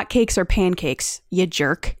because hot cakes are pancakes. You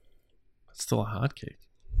jerk. It's still a hot cake.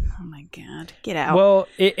 Oh my god, get out. Well,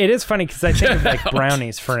 it is funny because I think of like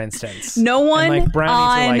brownies, for instance. No one like brownies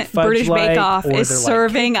on are like British Bake Off or is they're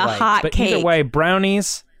serving like a hot but cake. Either way,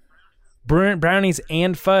 brownies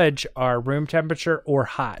and fudge are room temperature or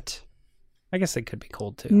hot. I guess they could be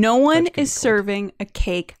cold too. No one is serving a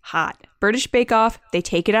cake hot. British Bake Off, they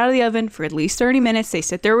take it out of the oven for at least 30 minutes. They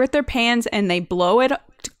sit there with their pans and they blow it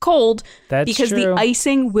cold because true. the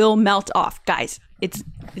icing will melt off. Guys, it's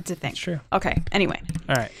a thing. That's true. Okay, anyway.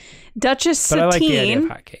 All right. Duchess But I like the idea of Satine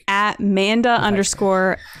hot cake. at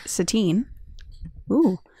Manda_Satine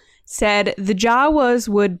said the Jawas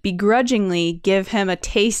would begrudgingly give him a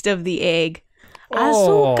taste of the egg.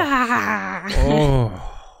 Oh. Azúcar. Oh.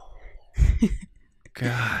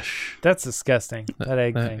 Gosh. That's disgusting. That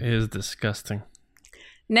egg That thing. is disgusting.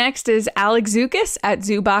 Next is Alex Zukas at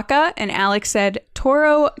Zubaka, and Alex said,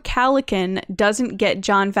 Toro Calican doesn't get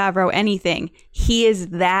Jon Favreau anything. He is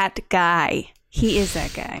that guy. He is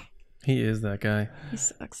that guy. He is that guy. He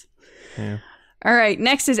sucks. Yeah. All right,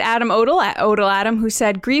 next is Adam Odell at Odell Adam, who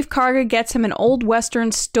said, Grief Karga gets him an old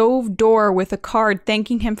Western stove door with a card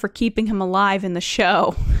thanking him for keeping him alive in the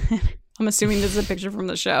show. I'm assuming this is a picture from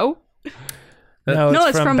the show. No, No, it's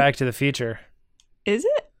it's from from- Back to the Future. Is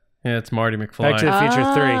it? Yeah, it's Marty McFly. Back to the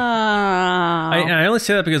Future 3. I only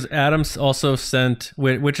say that because Adams also sent,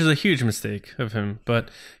 which is a huge mistake of him, but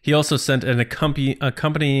he also sent an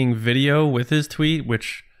accompanying video with his tweet,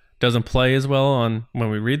 which doesn't play as well on when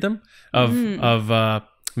we read them, of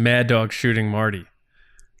Mad Dog shooting Marty.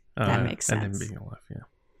 That makes and him sense. being alive. Yeah.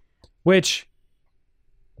 Which,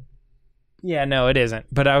 yeah, no, it isn't.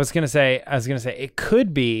 But I was gonna say it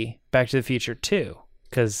could be Back to the Future 2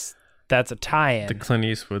 because that's a tie-in. The Clint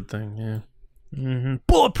Eastwood thing. Yeah. Mm-hmm.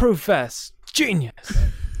 Bulletproof vest, genius.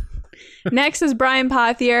 Next is Brian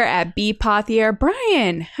Pothier at B Pothier.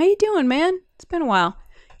 Brian, how you doing, man? It's been a while.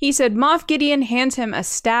 He said Moff Gideon hands him a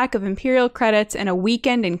stack of Imperial credits and a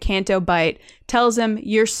weekend in Canto Bight. Tells him,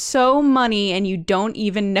 "You're so money and you don't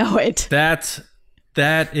even know it." That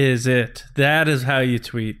is it. That is how you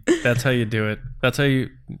tweet. That's how you do it. That's how you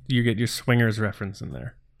get your swingers reference in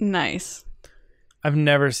there. Nice. I've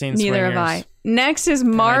never seen Neither Swingers. have I. Next is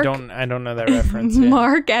And Mark. I don't know that reference. Yeah.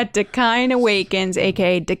 Mark at Dekine Awakens,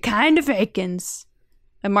 aka Dekine Awakens.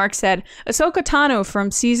 And Mark said, Ahsoka Tano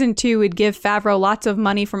from season 2 would give Favreau lots of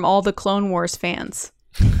money from all the Clone Wars fans.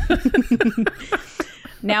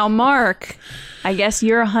 Now, Mark, I guess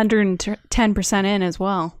you're 110% in as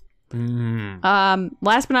well.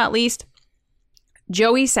 Last but not least,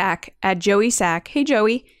 Joey Sack at Joey Sack. Hey,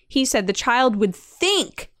 Joey. He said the child would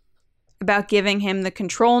think about giving him the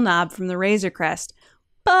control knob from the Razor Crest,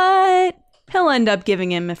 but he'll end up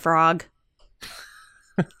giving him a frog.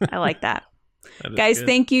 I like that. Guys, good.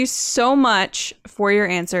 thank you so much for your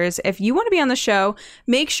answers. If you want to be on the show,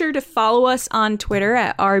 make sure to follow us on Twitter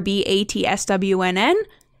at RBATSWNN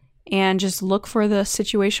and just look for the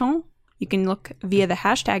situational. You can look via the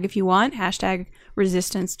hashtag if you want, hashtag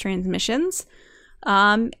resistance transmissions.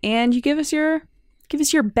 And you give us your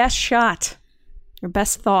best shot, your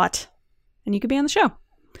best thought, and you could be on the show.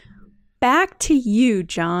 Back to you,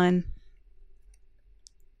 John.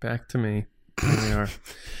 Back to me. Here we are.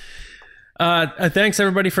 Thanks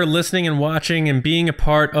everybody for listening and watching and being a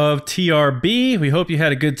part of TRB. We hope you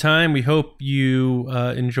had a good time. We hope you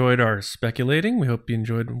enjoyed our speculating. We hope you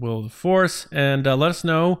enjoyed Will of the Force. And let us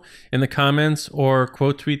know in the comments or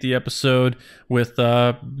quote tweet the episode with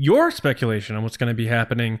your speculation on what's going to be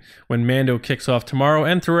happening when Mando kicks off tomorrow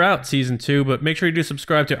and throughout season 2. But make sure you do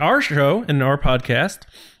subscribe to our show and our podcast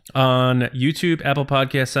on YouTube, Apple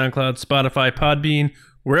Podcasts, SoundCloud, Spotify, Podbean,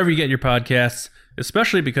 wherever you get your podcasts,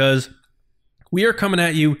 especially because we are coming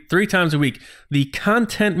at you 3 times a week. The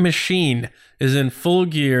content machine is in full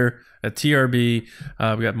gear at TRB.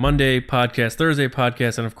 We got Monday podcast, Thursday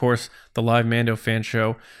podcast, and of course, the live Mando fan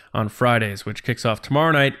show on Fridays, which kicks off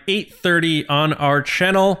tomorrow night, 8:30 on our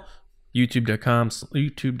channel,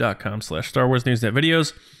 youtube.com/Star Wars Newsnet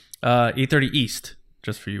videos, 8:30 East,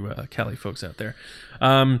 just for you Cali folks out there.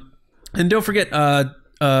 And don't forget,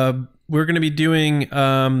 we're going to be doing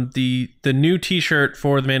the new T-shirt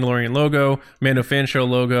for the Mandalorian logo, Mando Fan Show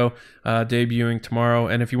logo, debuting tomorrow.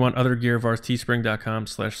 And if you want other gear of ours,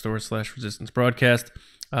 teespring.com/store/resistance broadcast.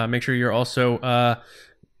 Make sure you're also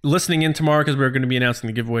listening in tomorrow because we're going to be announcing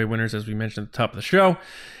the giveaway winners, as we mentioned at the top of the show.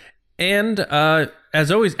 And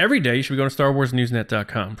as always, every day you should be going to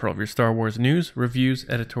StarWarsNewsNet.com for all of your Star Wars news, reviews,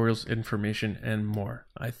 editorials, information, and more.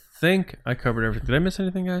 I think I covered everything. Did I miss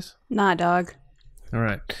anything, guys? Nah, dog. All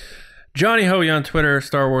right. Johnny Hoey on Twitter,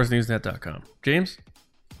 StarWarsNewsNet.com. James?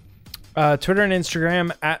 Twitter and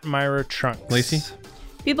Instagram at Myra Trunks. Lacey?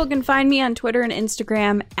 People can find me on Twitter and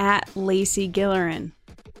Instagram at Lacey Gillerin.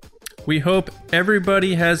 We hope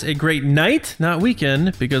everybody has a great night, not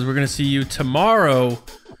weekend, because we're going to see you tomorrow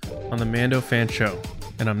on the Mando Fan Show.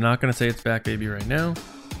 And I'm not going to say it's back, baby, right now.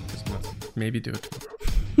 Just maybe do it tomorrow.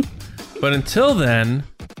 But until then,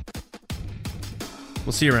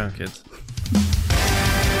 we'll see you around, kids.